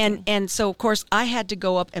 It's amazing. And so of course I had to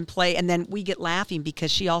go up and play, and then we get laughing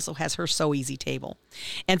because she also has her Sew Easy table,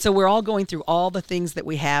 and so we're all going through all the things that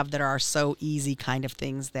we have that are our Sew Easy kind of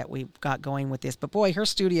things that we've got going with this. But boy, her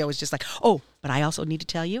studio is just like, but I also need to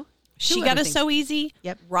tell you. She got a Sew Easy.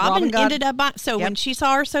 Yep. Robin ended up buying. So when she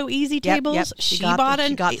saw her Sew Easy tables, she bought a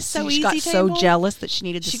Sew Easy table. She got so jealous that she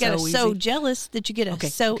needed the She Sew got Easy. so jealous that you get a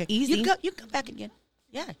Sew Easy. You can come back again.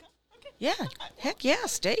 Yeah. Yeah. Heck yeah.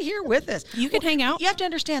 Stay here with us. You can hang out. You have to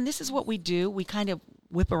understand, this is what we do. We kind of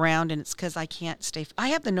whip around, and it's because I can't stay. I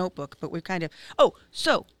have the notebook, but we're kind of.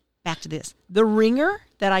 So back to this. The ringer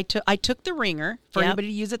that I took the ringer for anybody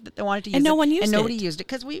to use it that they wanted to use it. And no one used it. And nobody used it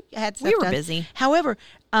because we had stuff We were done. busy. However,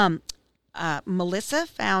 Melissa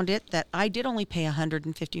found it that I did only pay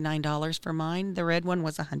 $159 for mine. The red one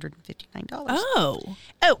was $159. Oh,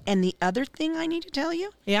 and the other thing I need to tell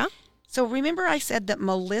you. yeah. So remember I said that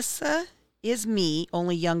Melissa is me,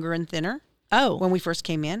 only younger and thinner. Oh, When we first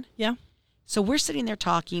came in. yeah. So we're sitting there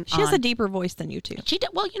talking. She has a deeper voice than you two.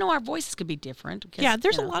 Well, our voices could be different. Because, Yeah,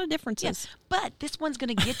 there's a lot of differences. Yes, but this one's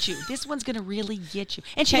going to get you. This one's going to really get you.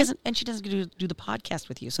 And she doesn't. And she doesn't do the podcast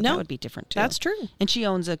with you, so that would be different too. That's true. And she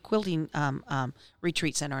owns a quilting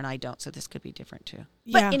retreat center, and I don't, so this could be different too.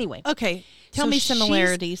 Yeah. But anyway, Okay. Tell so me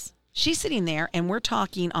similarities. She's sitting there, and we're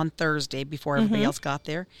talking on Thursday before everybody else got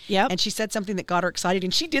there. Yep. And she said something that got her excited,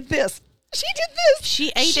 and she did this. She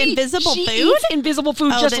ate invisible she food? Eats invisible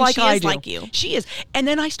food just then like she I is do. like you. She is. And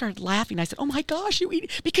then I started laughing. I said, "Oh my gosh, you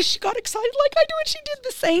eat," because she got excited like I do, and she did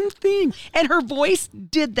the same thing. And her voice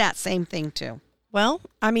did that same thing too. Well,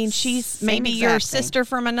 I mean, she's Same maybe your exact thing. sister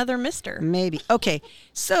from another mister. Maybe. Okay.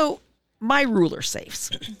 So my ruler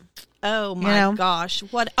safes. Oh my gosh!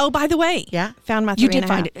 What? Oh, by the way, Yeah? found my. You 3.5. did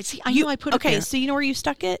find it. See, I knew I put it Okay, there. so you know where you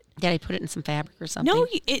stuck it? Did I put it in some fabric or something? No,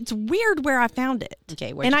 it's weird where I found it.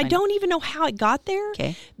 Okay, where'd and you I find don't even know how it got there.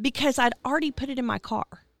 Okay. Because I'd already put it in my car.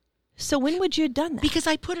 So when would you have done that? Because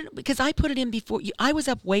I put it in before you. I was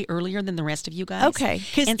up way earlier than the rest of you guys. Okay,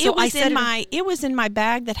 because it was in my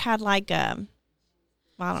bag that had like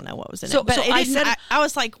I don't know what was in it. But I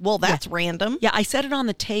was like, well, that's random. Yeah, I set it on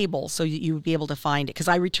the table so you would be able to find it because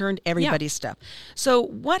I returned everybody's stuff. So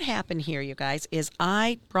what happened here, you guys, is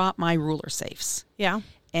I brought my ruler safes. Yeah.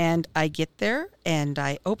 And I get there and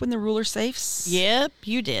I open the ruler safes. Yep,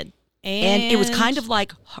 you did. And it was kind of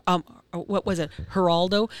like, what was it,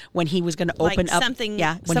 Geraldo, when he was going to open up something.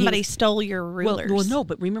 Yeah, when somebody stole your rulers. Well, no,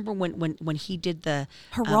 but remember when he did the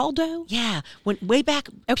Geraldo? Yeah, when way back.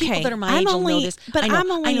 Okay, people that are my age will know this. But I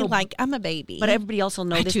know, I'm a baby. But everybody else will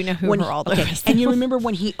know I this. do know who when Geraldo is. And you remember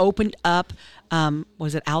when he opened up,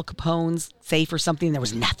 was it Al Capone's safe or something? There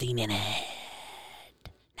was nothing in it.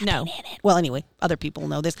 No. Well, anyway, other people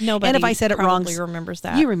know this. Nobody and if I said it wrong, probably remembers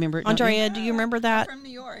that. You remember it, don't you? Andrea, do you remember that? From New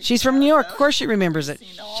York. She's from New York. Of course she remembers it.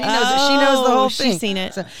 She knows it. She knows the whole thing. She's seen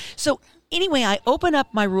it. So anyway, I open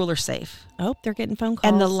up my ruler safe. Oh, they're getting phone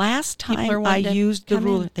calls. And the last People are time I wanting to used the come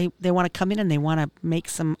ruler, in. they want to come in and they want to make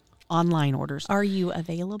some online orders. Are you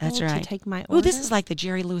available That's right. to take my order? Oh, this is like the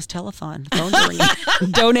Jerry Lewis telethon. The phones are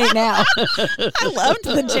ringing. Donate now. I loved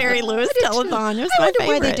the Jerry Lewis telethon. It was I my wonder why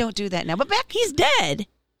favorite. they don't do that now. But back, He's dead.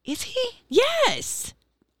 is he? Yes.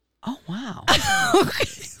 Oh, wow.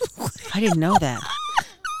 I didn't know that.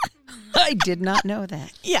 I did not know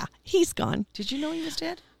that. Yeah, he's gone. Did you know he was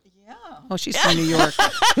dead? Oh, she's from New York.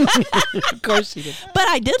 Of course she did. But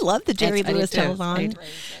I did love the Jerry Lewis telethon.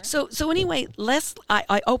 So anyway,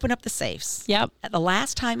 I open up the safes. Yep. The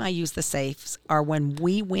last time I used the safes are when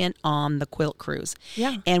we went on the quilt cruise.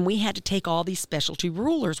 Yeah. And we had to take all these specialty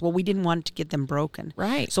rulers. Well, we didn't want to get them broken.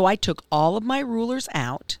 Right. So I took all of my rulers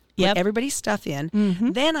out, put everybody's stuff in.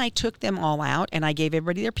 Mm-hmm. Then I took them all out and I gave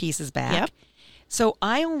everybody their pieces back. Yep. So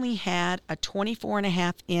I only had a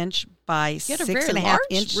 24.5 inch by 6.5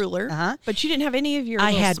 inch ruler, but you didn't have any of your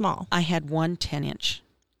small. I had one 10-inch.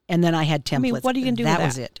 And then I had templates. I mean, what are you going to do with that? That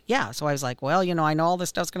was it. Yeah. So I was like, well, I know all this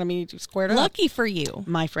stuff's going to be squared up. Lucky for you.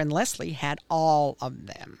 My friend Leslie had all of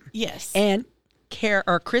them. Yes. And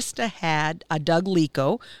Krista had a Doug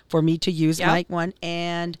Lico for me to use my one.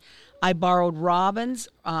 And I borrowed Robin's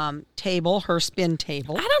table, her spin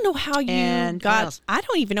table. I don't know how you I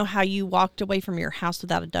don't even know how you walked away from your house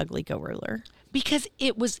without a Doug Lico ruler. Because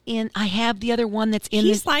it was I have the other one that's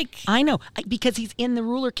in I know, because he's in the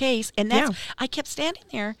ruler case. And I kept standing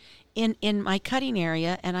there in my cutting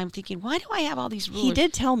area, and I'm thinking, why do I have all these rulers? He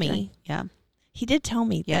did tell me. Yeah. He did tell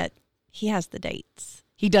me that he has the dates.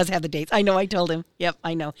 He does have the dates. I know, I told him. Yep,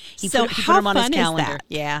 I know. He put them on his calendar. Is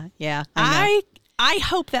that? Yeah, I know. I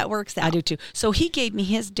hope that works out. I do too. So he gave me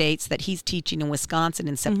his dates that he's teaching in Wisconsin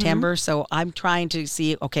in September. So I'm trying to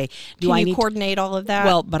see, okay, do I need to coordinate all of that?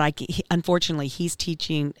 Well, but unfortunately he's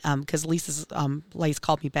teaching, because Lisa's Lace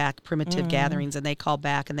called me back, Primitive Gatherings, and they called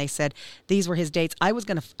back and they said these were his dates. I was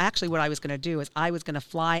going to, actually what I was going to do is I was going to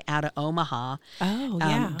fly out of Omaha. Oh,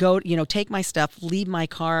 yeah. Go, take my stuff, leave my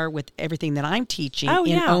car with everything that I'm teaching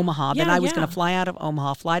in Omaha. Then I was going to fly out of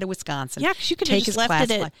Omaha, fly to Wisconsin. Yeah, because you could have just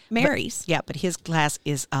left it at Mary's. But his class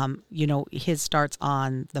is, his starts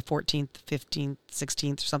on the 14th, 15th,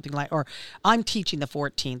 16th or something or I'm teaching the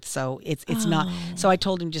 14th. So it's not, so I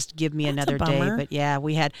told him just give me another day. But yeah,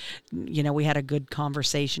 we had a good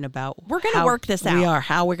conversation about we're going to work this out.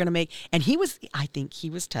 How we're going to make, and I think he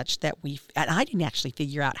was touched that and I didn't actually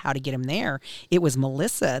figure out how to get him there. It was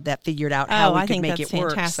Melissa that figured out how we could make it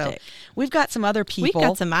work. So we've got some other people. We've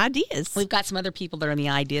got some ideas. We've got some other people that are in the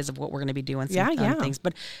ideas of what we're going to be doing. Some things,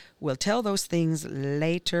 but we'll tell those things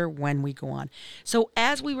later when we go on. So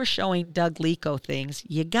as we were showing Doug Lico things,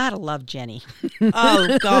 you gotta love Jenny.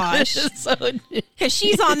 Oh gosh, because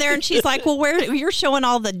she's on there and she's like, "Well, where you're showing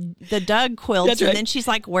all the Doug quilts?" That's right. And then she's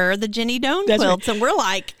like, "Where are the Jenny Doan quilts?" Right. And we're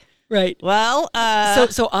like, right. Well,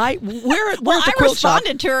 so I we're at the quilt shop. I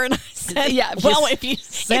responded to her and I said, well, if you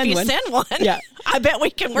send one, I bet we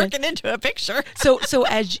can work it into a picture. So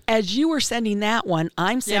as you were sending that one,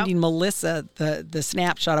 I'm sending Melissa the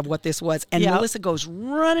snapshot of what this was, and Melissa goes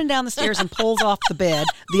running down the stairs and pulls off the bed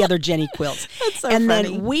the other Jenny quilts. That's so funny.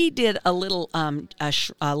 Then we did a little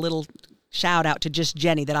little shout out to just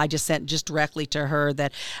Jenny that I just sent just directly to her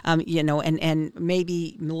that, and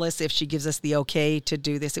maybe Melissa, if she gives us the okay to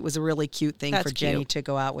do this, it was a really cute thing for Jenny to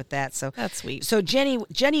go out with that. So that's sweet. So Jenny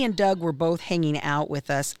and Doug were both hanging out with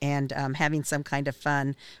us and having some kind of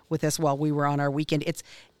fun with us while we were on our weekend. It's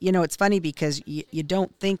funny because you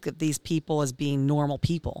don't think of these people as being normal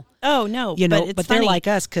people. Oh no, but they're like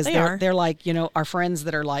us because they're like our friends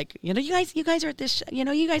that are like you guys are at this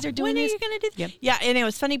you guys are doing when this. When are you going to do? Yep. Yeah, and it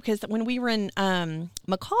was funny because when we were in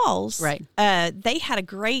McCall's, right, they had a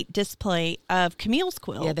great display of Camille's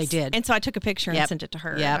quilts. Yeah, they did, and so I took a picture and sent it to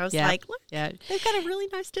her. Yeah, I was like, look, they've got a really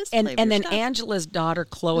nice display. And then Angela's daughter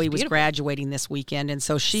Chloe was graduating this weekend, and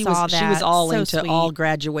so she was all into all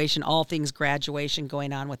graduation, all things graduation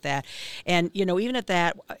going on with that. And, even at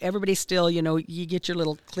that, everybody still, you get your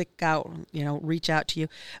little click out, reach out to you.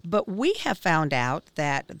 But we have found out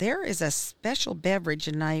that there is a special beverage,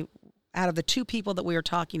 and out of the two people that we were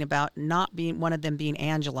talking about, not being one of them being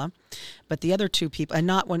Angela, but the other two people, and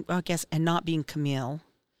not not being Camille.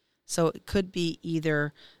 So it could be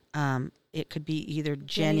either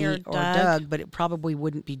Jenny or Doug, but it probably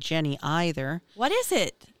wouldn't be Jenny either. What is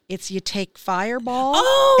it? It's you take Fireball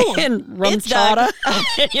and rum it's chata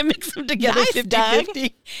and you mix them together, nice,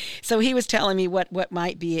 50-50. So he was telling me what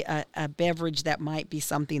might be a beverage that might be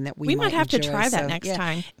something that we might have enjoy. to try that next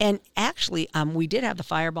time. And actually, we did have the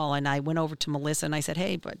Fireball, and I went over to Melissa and I said,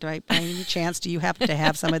 "Hey, but by any chance do you happen to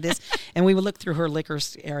have some of this?" And we would look through her liquor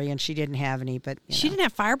area, and she didn't have any. But she didn't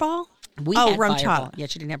have Fireball. We had rum Fireball. chata. Yeah,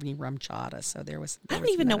 she didn't have any rum chata, so there was. I don't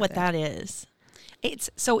even know what that is.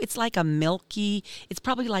 It's like a milky. It's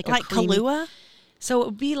probably like a creamy, Kahlua. So it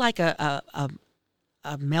would be like a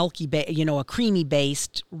milky, a creamy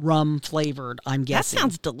based rum flavored. I'm guessing that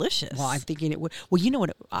sounds delicious. Well, I'm thinking it would. Well, you know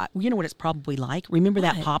what it's probably like. Remember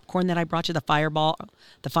that popcorn that I brought you, the Fireball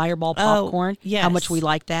popcorn. Yes. How much we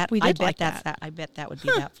like that. I bet that would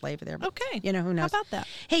be that flavor there. Okay. Who knows? How about that?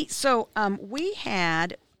 Hey, so we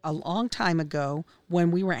had a long time ago when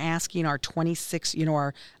we were asking our 26,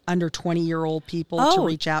 our under 20-year-old people to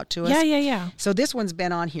reach out to us. Yeah. So this one's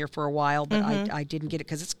been on here for a while, but I didn't get it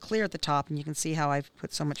because it's clear at the top, and you can see how I've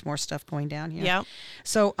put so much more stuff going down here. Yeah.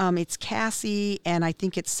 So it's Cassie, and I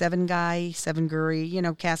think it's Seven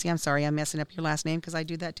Guri. Cassie, I'm sorry I'm messing up your last name because I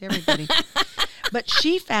do that to everybody. But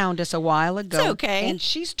she found us a while ago. It's okay. And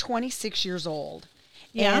she's 26 years old.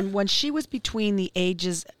 Yeah. And when she was between the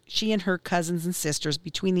ages, she and her cousins and sisters,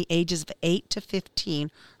 between the ages of 8 to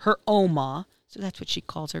 15, her Oma, so that's what she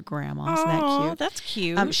calls her grandma. Isn't that cute? That's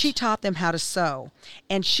cute. She taught them how to sew.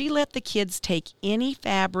 And she let the kids take any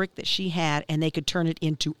fabric that she had, and they could turn it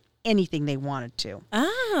into anything they wanted to.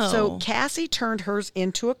 Oh. So Cassie turned hers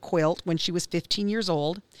into a quilt when she was 15 years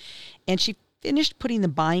old, and she finished putting the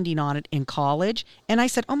binding on it in college. And I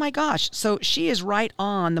said, oh my gosh. So she is right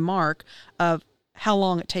on the mark of how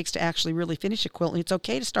long it takes to actually really finish a quilt. And it's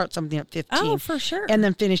okay to start something at 15. Oh, for sure. And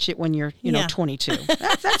then finish it when you're, 22.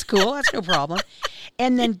 That's cool. That's no problem.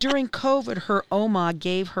 And then during COVID, her Oma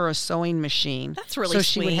gave her a sewing machine. That's really so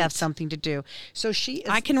she would sweet. have something to do. So she is,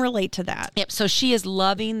 I can relate to that. Yep. So she is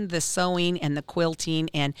loving the sewing and the quilting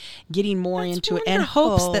and getting more That's into it, and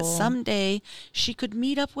hopes that wonderful. someday she could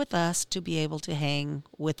meet up with us to be able to hang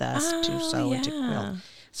with us to sew and to quilt.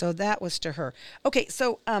 So that was to her. Okay,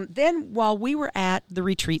 so then while we were at the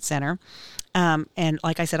retreat center, and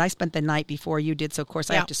like I said, I spent the night before you did, so of course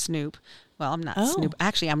I have to snoop. Well, I'm not snoop.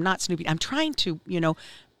 Actually, I'm not snooping. I'm trying to,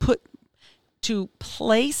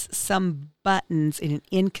 place some buttons in an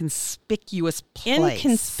inconspicuous place.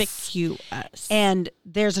 Inconspicuous. And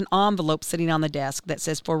there's an envelope sitting on the desk that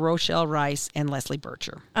says for Rochelle Rice and Leslie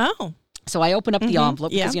Bircher. Oh. So I opened up the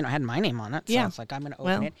envelope because, it had my name on it. So it's like, I'm going to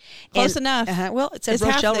open it. Close enough. Well, it said It's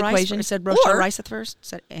half Rochelle the Rice. equation. It said Rochelle Or- Rice at first.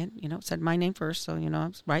 It said my name first. So, I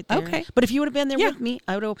was right there. Okay. But if you would have been there with me,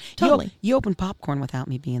 I would have. Totally. You opened popcorn without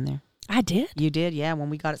me being there. I did. You did, yeah. When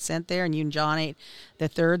we got it sent there, and you and John ate the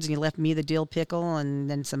thirds, and you left me the dill pickle, and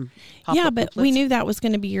then some. Yeah, but we booklets. knew that was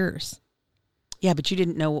going to be yours. Yeah, but you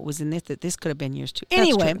didn't know what was in this. That this could have been yours too. That's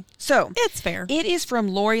Anyway, true. so It's fair. it is from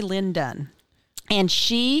Lori Lynn Dunn. And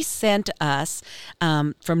she sent us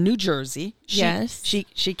from New Jersey.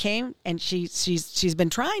 She came, and she's been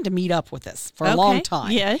trying to meet up with us for a long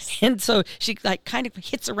time. Yes. And so she kind of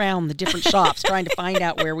hits around the different shops trying to find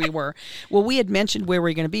out where we were. Well, we had mentioned where we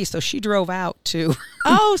were going to be, so she drove out to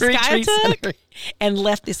retreat center and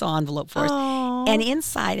left this envelope for us. And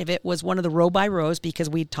inside of it was one of the row by rows, because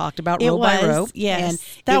we talked about row by row. Yes. And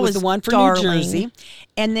that was the one for darling. New Jersey.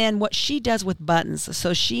 And then what she does with buttons.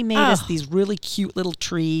 So she made us these really cute little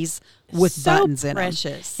trees with buttons in them.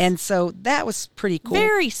 Precious. And so that was pretty cool.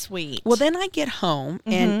 Very sweet. Well, then I get home,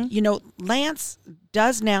 and, Lance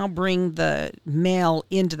does now bring the mail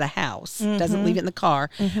into the house, doesn't leave it in the car.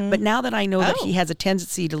 But now that I know that he has a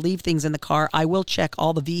tendency to leave things in the car, I will check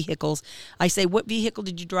all the vehicles. I say, what vehicle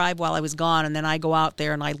did you drive while I was gone? And then I go out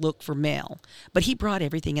there and I look for mail. But he brought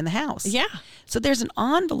everything in the house. Yeah. So there's an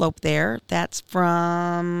envelope there that's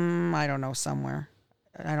from, I don't know, somewhere.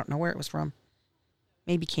 I don't know where it was from.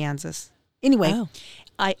 Maybe Kansas. Anyway,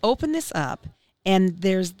 I open this up, and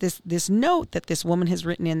there's this note that this woman has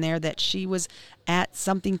written in there that she was at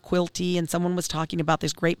something quilty, and someone was talking about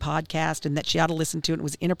this great podcast and that she ought to listen to it. It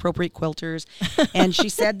was Inappropriate Quilters. And she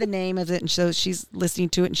said the name of it, and so she's listening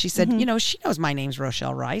to it, and she said, she knows my name's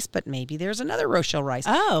Rochelle Rice, but maybe there's another Rochelle Rice.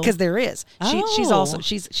 Oh. Because there is. She's also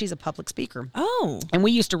she's a public speaker. Oh. And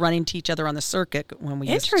we used to run into each other on the circuit when we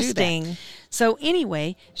used to do that. Interesting. So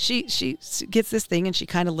anyway, she gets this thing, and she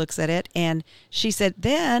kind of looks at it, and she said,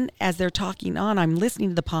 then as they're talking on, I'm listening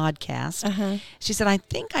to the podcast. She said, I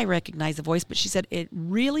think I recognize the voice, but she said it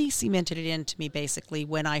really cemented it into me basically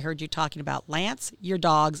when I heard you talking about Lance, your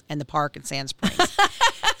dogs, and the park in Sand Springs.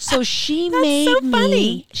 So she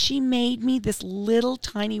made me this little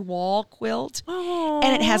tiny wall quilt,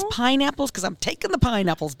 and it has pineapples, because I'm taking the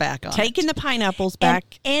pineapples back on. Taking the pineapples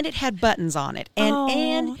back, and it had buttons on it,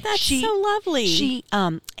 and that's so lovely. She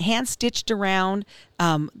hand stitched around.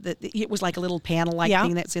 It was like a little panel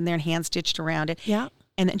thing that's in there, and hand stitched around it. Yeah.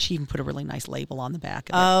 And then she even put a really nice label on the back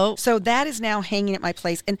of it. So that is now hanging at my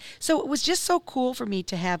place. And so it was just so cool for me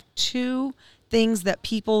to have two things that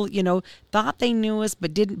people, thought they knew us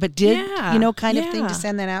but did, kind of thing to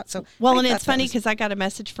send that out. So and it's funny because I got a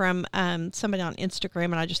message from somebody on Instagram,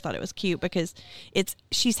 and I just thought it was cute because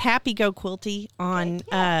she's Happy Go Quilty on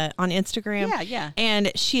Instagram. Yeah, yeah.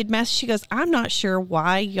 And she had messaged. She goes, I'm not sure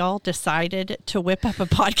why y'all decided to whip up a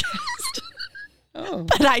podcast.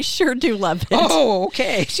 but I sure do love it. Oh,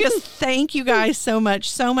 okay. Just thank you guys so much.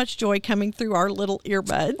 So much joy coming through our little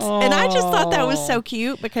earbuds. And I just thought that was so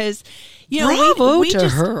cute because, bravo to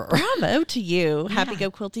her. Bravo to you, Happy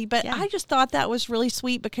Go Quilty. But I just thought that was really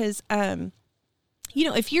sweet because,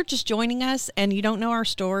 if you're just joining us and you don't know our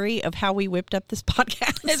story of how we whipped up this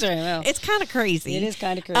podcast, it's kind of crazy. It is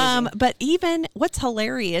kind of crazy. But even what's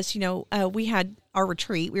hilarious, we had our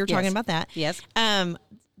retreat. We were talking about that. Yes.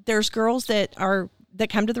 There's girls that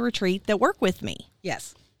come to the retreat that work with me.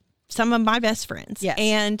 Yes. Some of my best friends. Yes.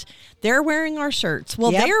 And they're wearing our shirts.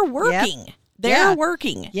 Well, they're working. Yep. They're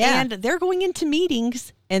working. Yeah. And they're going into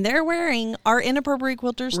meetings and they're wearing our Inappropriate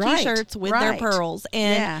Quilters t-shirts with their pearls.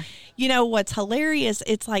 And what's hilarious,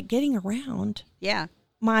 it's like getting around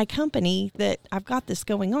my company that I've got this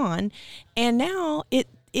going on. And now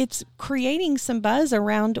it's creating some buzz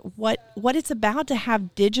around what it's about to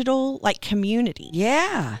have digital community.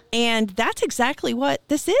 Yeah. And that's exactly what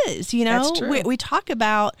this is. That's true. We talk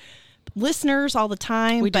about listeners all the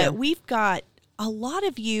time, but we've got a lot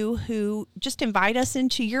of you who just invite us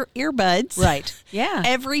into your earbuds. Right. Yeah.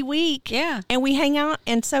 Every week. Yeah. And we hang out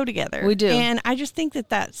and sew together. We do. And I just think that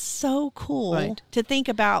that's so cool to think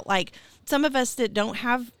about, some of us that don't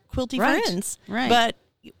have quilty friends. Right. But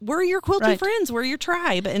we're your quilty friends. We're your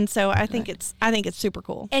tribe. And so I think it's super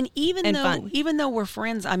cool. And even though we're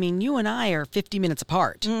friends, I mean, you and I are 50 minutes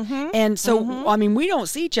apart. Mm-hmm. And so, I mean, we don't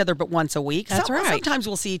see each other but once a week. That's right. Sometimes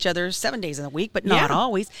we'll see each other 7 days in a week, but not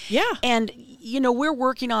always. Yeah. And, we're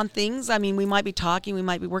working on things. I mean, we might be talking, we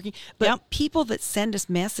might be working, but people that send us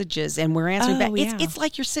messages and we're answering back, it's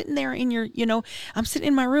like you're sitting there in your, I'm sitting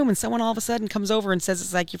in my room and someone all of a sudden comes over and says,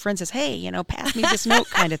 it's like your friend says, hey, pass me this note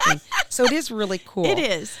kind of thing. So it is really cool. It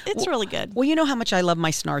is. It's really good. Well, you know how much I love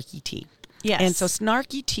my Snarky Tea. Yes. And so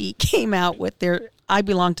Snarky Tea came out with I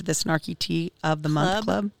belong to the Snarky Tea of the Month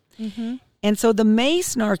Club. Mm-hmm. And so the May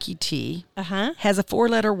Snarky Tea has a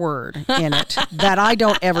 4-letter word in it that I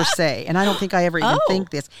don't ever say. And I don't think I ever even think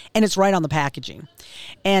this. And it's right on the packaging.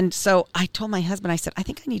 And so I told my husband, I said, I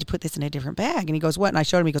think I need to put this in a different bag. And he goes, what? And I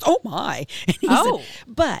showed him. He goes, oh, my. And he said,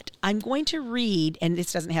 but I'm going to read, and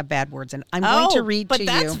this doesn't have bad words in it. I'm going to read to you.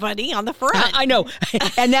 But that's funny on the front. I know.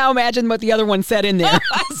 And now imagine what the other one said in there.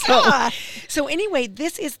 So anyway,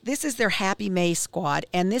 this is their Happy May squad.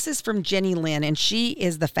 And this is from Jenny Lynn. And she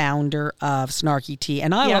is the founder of Snarky Tea.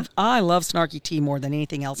 And I love Snarky Tea more than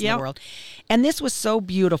anything else in the world. And this was so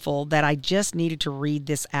beautiful that I just needed to read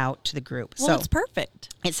this out to the group. Well, it's perfect.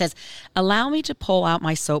 It says, allow me to pull out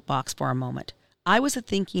my soapbox for a moment. I was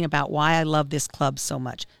thinking about why I love this club so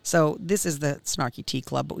much. So this is the Snarky Tea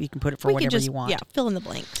Club, but you can put it for whatever you want. Yeah, fill in the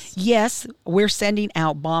blanks. Yes, we're sending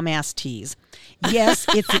out bomb-ass teas. Yes,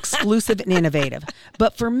 it's exclusive and innovative.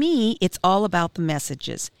 But for me, it's all about the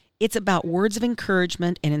messages. It's about words of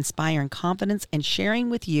encouragement and inspiring confidence and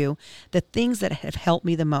sharing with you the things that have helped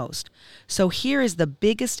me the most. So here is the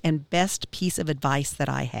biggest and best piece of advice that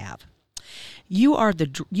I have. You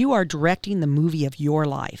are directing the movie of your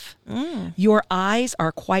life. Your eyes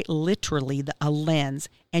are quite literally a lens,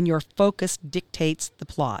 and your focus dictates the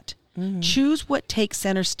plot. Choose what takes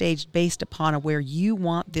center stage based upon where you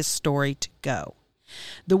want this story to go.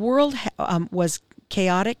 The world was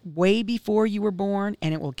chaotic way before you were born,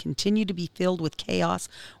 and it will continue to be filled with chaos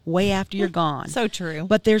way after you're gone. So true.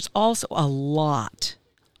 But there's also a lot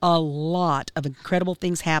of incredible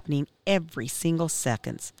things happening every single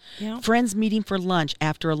second. Yeah. Friends meeting for lunch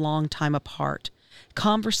after a long time apart.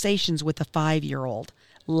 Conversations with a 5-year-old.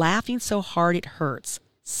 Laughing so hard it hurts.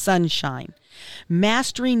 Sunshine.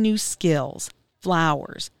 Mastering new skills.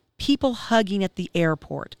 Flowers. People hugging at the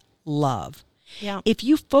airport. Love. Yeah. If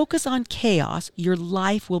you focus on chaos, your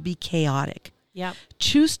life will be chaotic. Yep.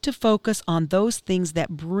 Choose to focus on those things that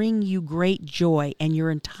bring you great joy, and your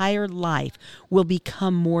entire life will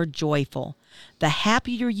become more joyful. The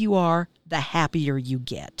happier you are, the happier you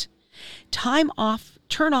get. Turn off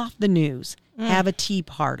the news. Have a tea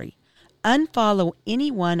party. Unfollow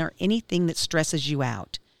anyone or anything that stresses you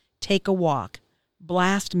out. Take a walk.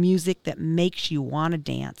 Blast music that makes you want to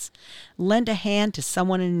dance. Lend a hand to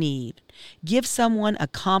someone in need. Give someone a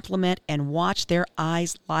compliment and watch their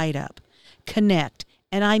eyes light up. Connect,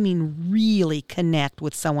 and I mean really connect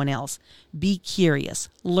with someone else. Be curious.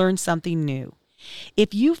 Learn something new.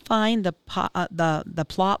 If you find the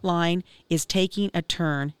plot line is taking a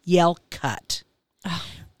turn, yell cut. Oh,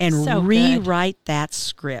 and so rewrite that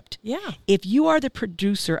script. Yeah. If you are the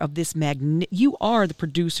producer of this magnificent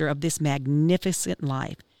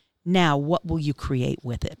life, now what will you create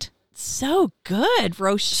with it? So good,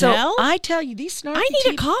 Rochelle. So I tell you, these Snarky I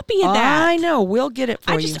need a copy of that. I know. We'll get it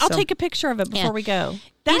for you. I'll take a picture of it before we go.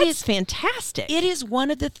 That's fantastic. It is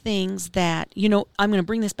one of the things that, I'm going to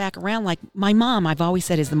bring this back around. Like my mom, I've always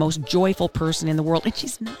said, is the most joyful person in the world. And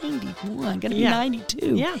she's 91, going to be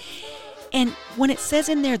 92. Yeah. And when it says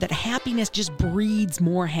in there that happiness just breeds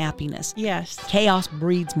more happiness. Yes. Chaos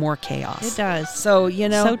breeds more chaos. It does. So,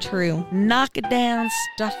 so true. Knock it down,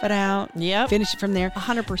 stuff it out. Yep. Finish it from there.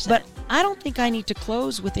 100%. But I don't think I need to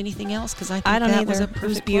close with anything else because I think don't that either. was a perfect It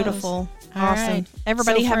was beautiful. Close. Awesome. All right.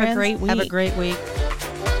 Everybody have friends, a great week. Have a great week.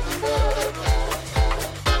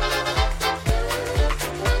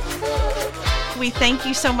 We thank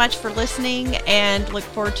you so much for listening and look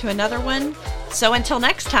forward to another one. So until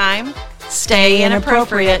next time, stay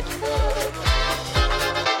inappropriate.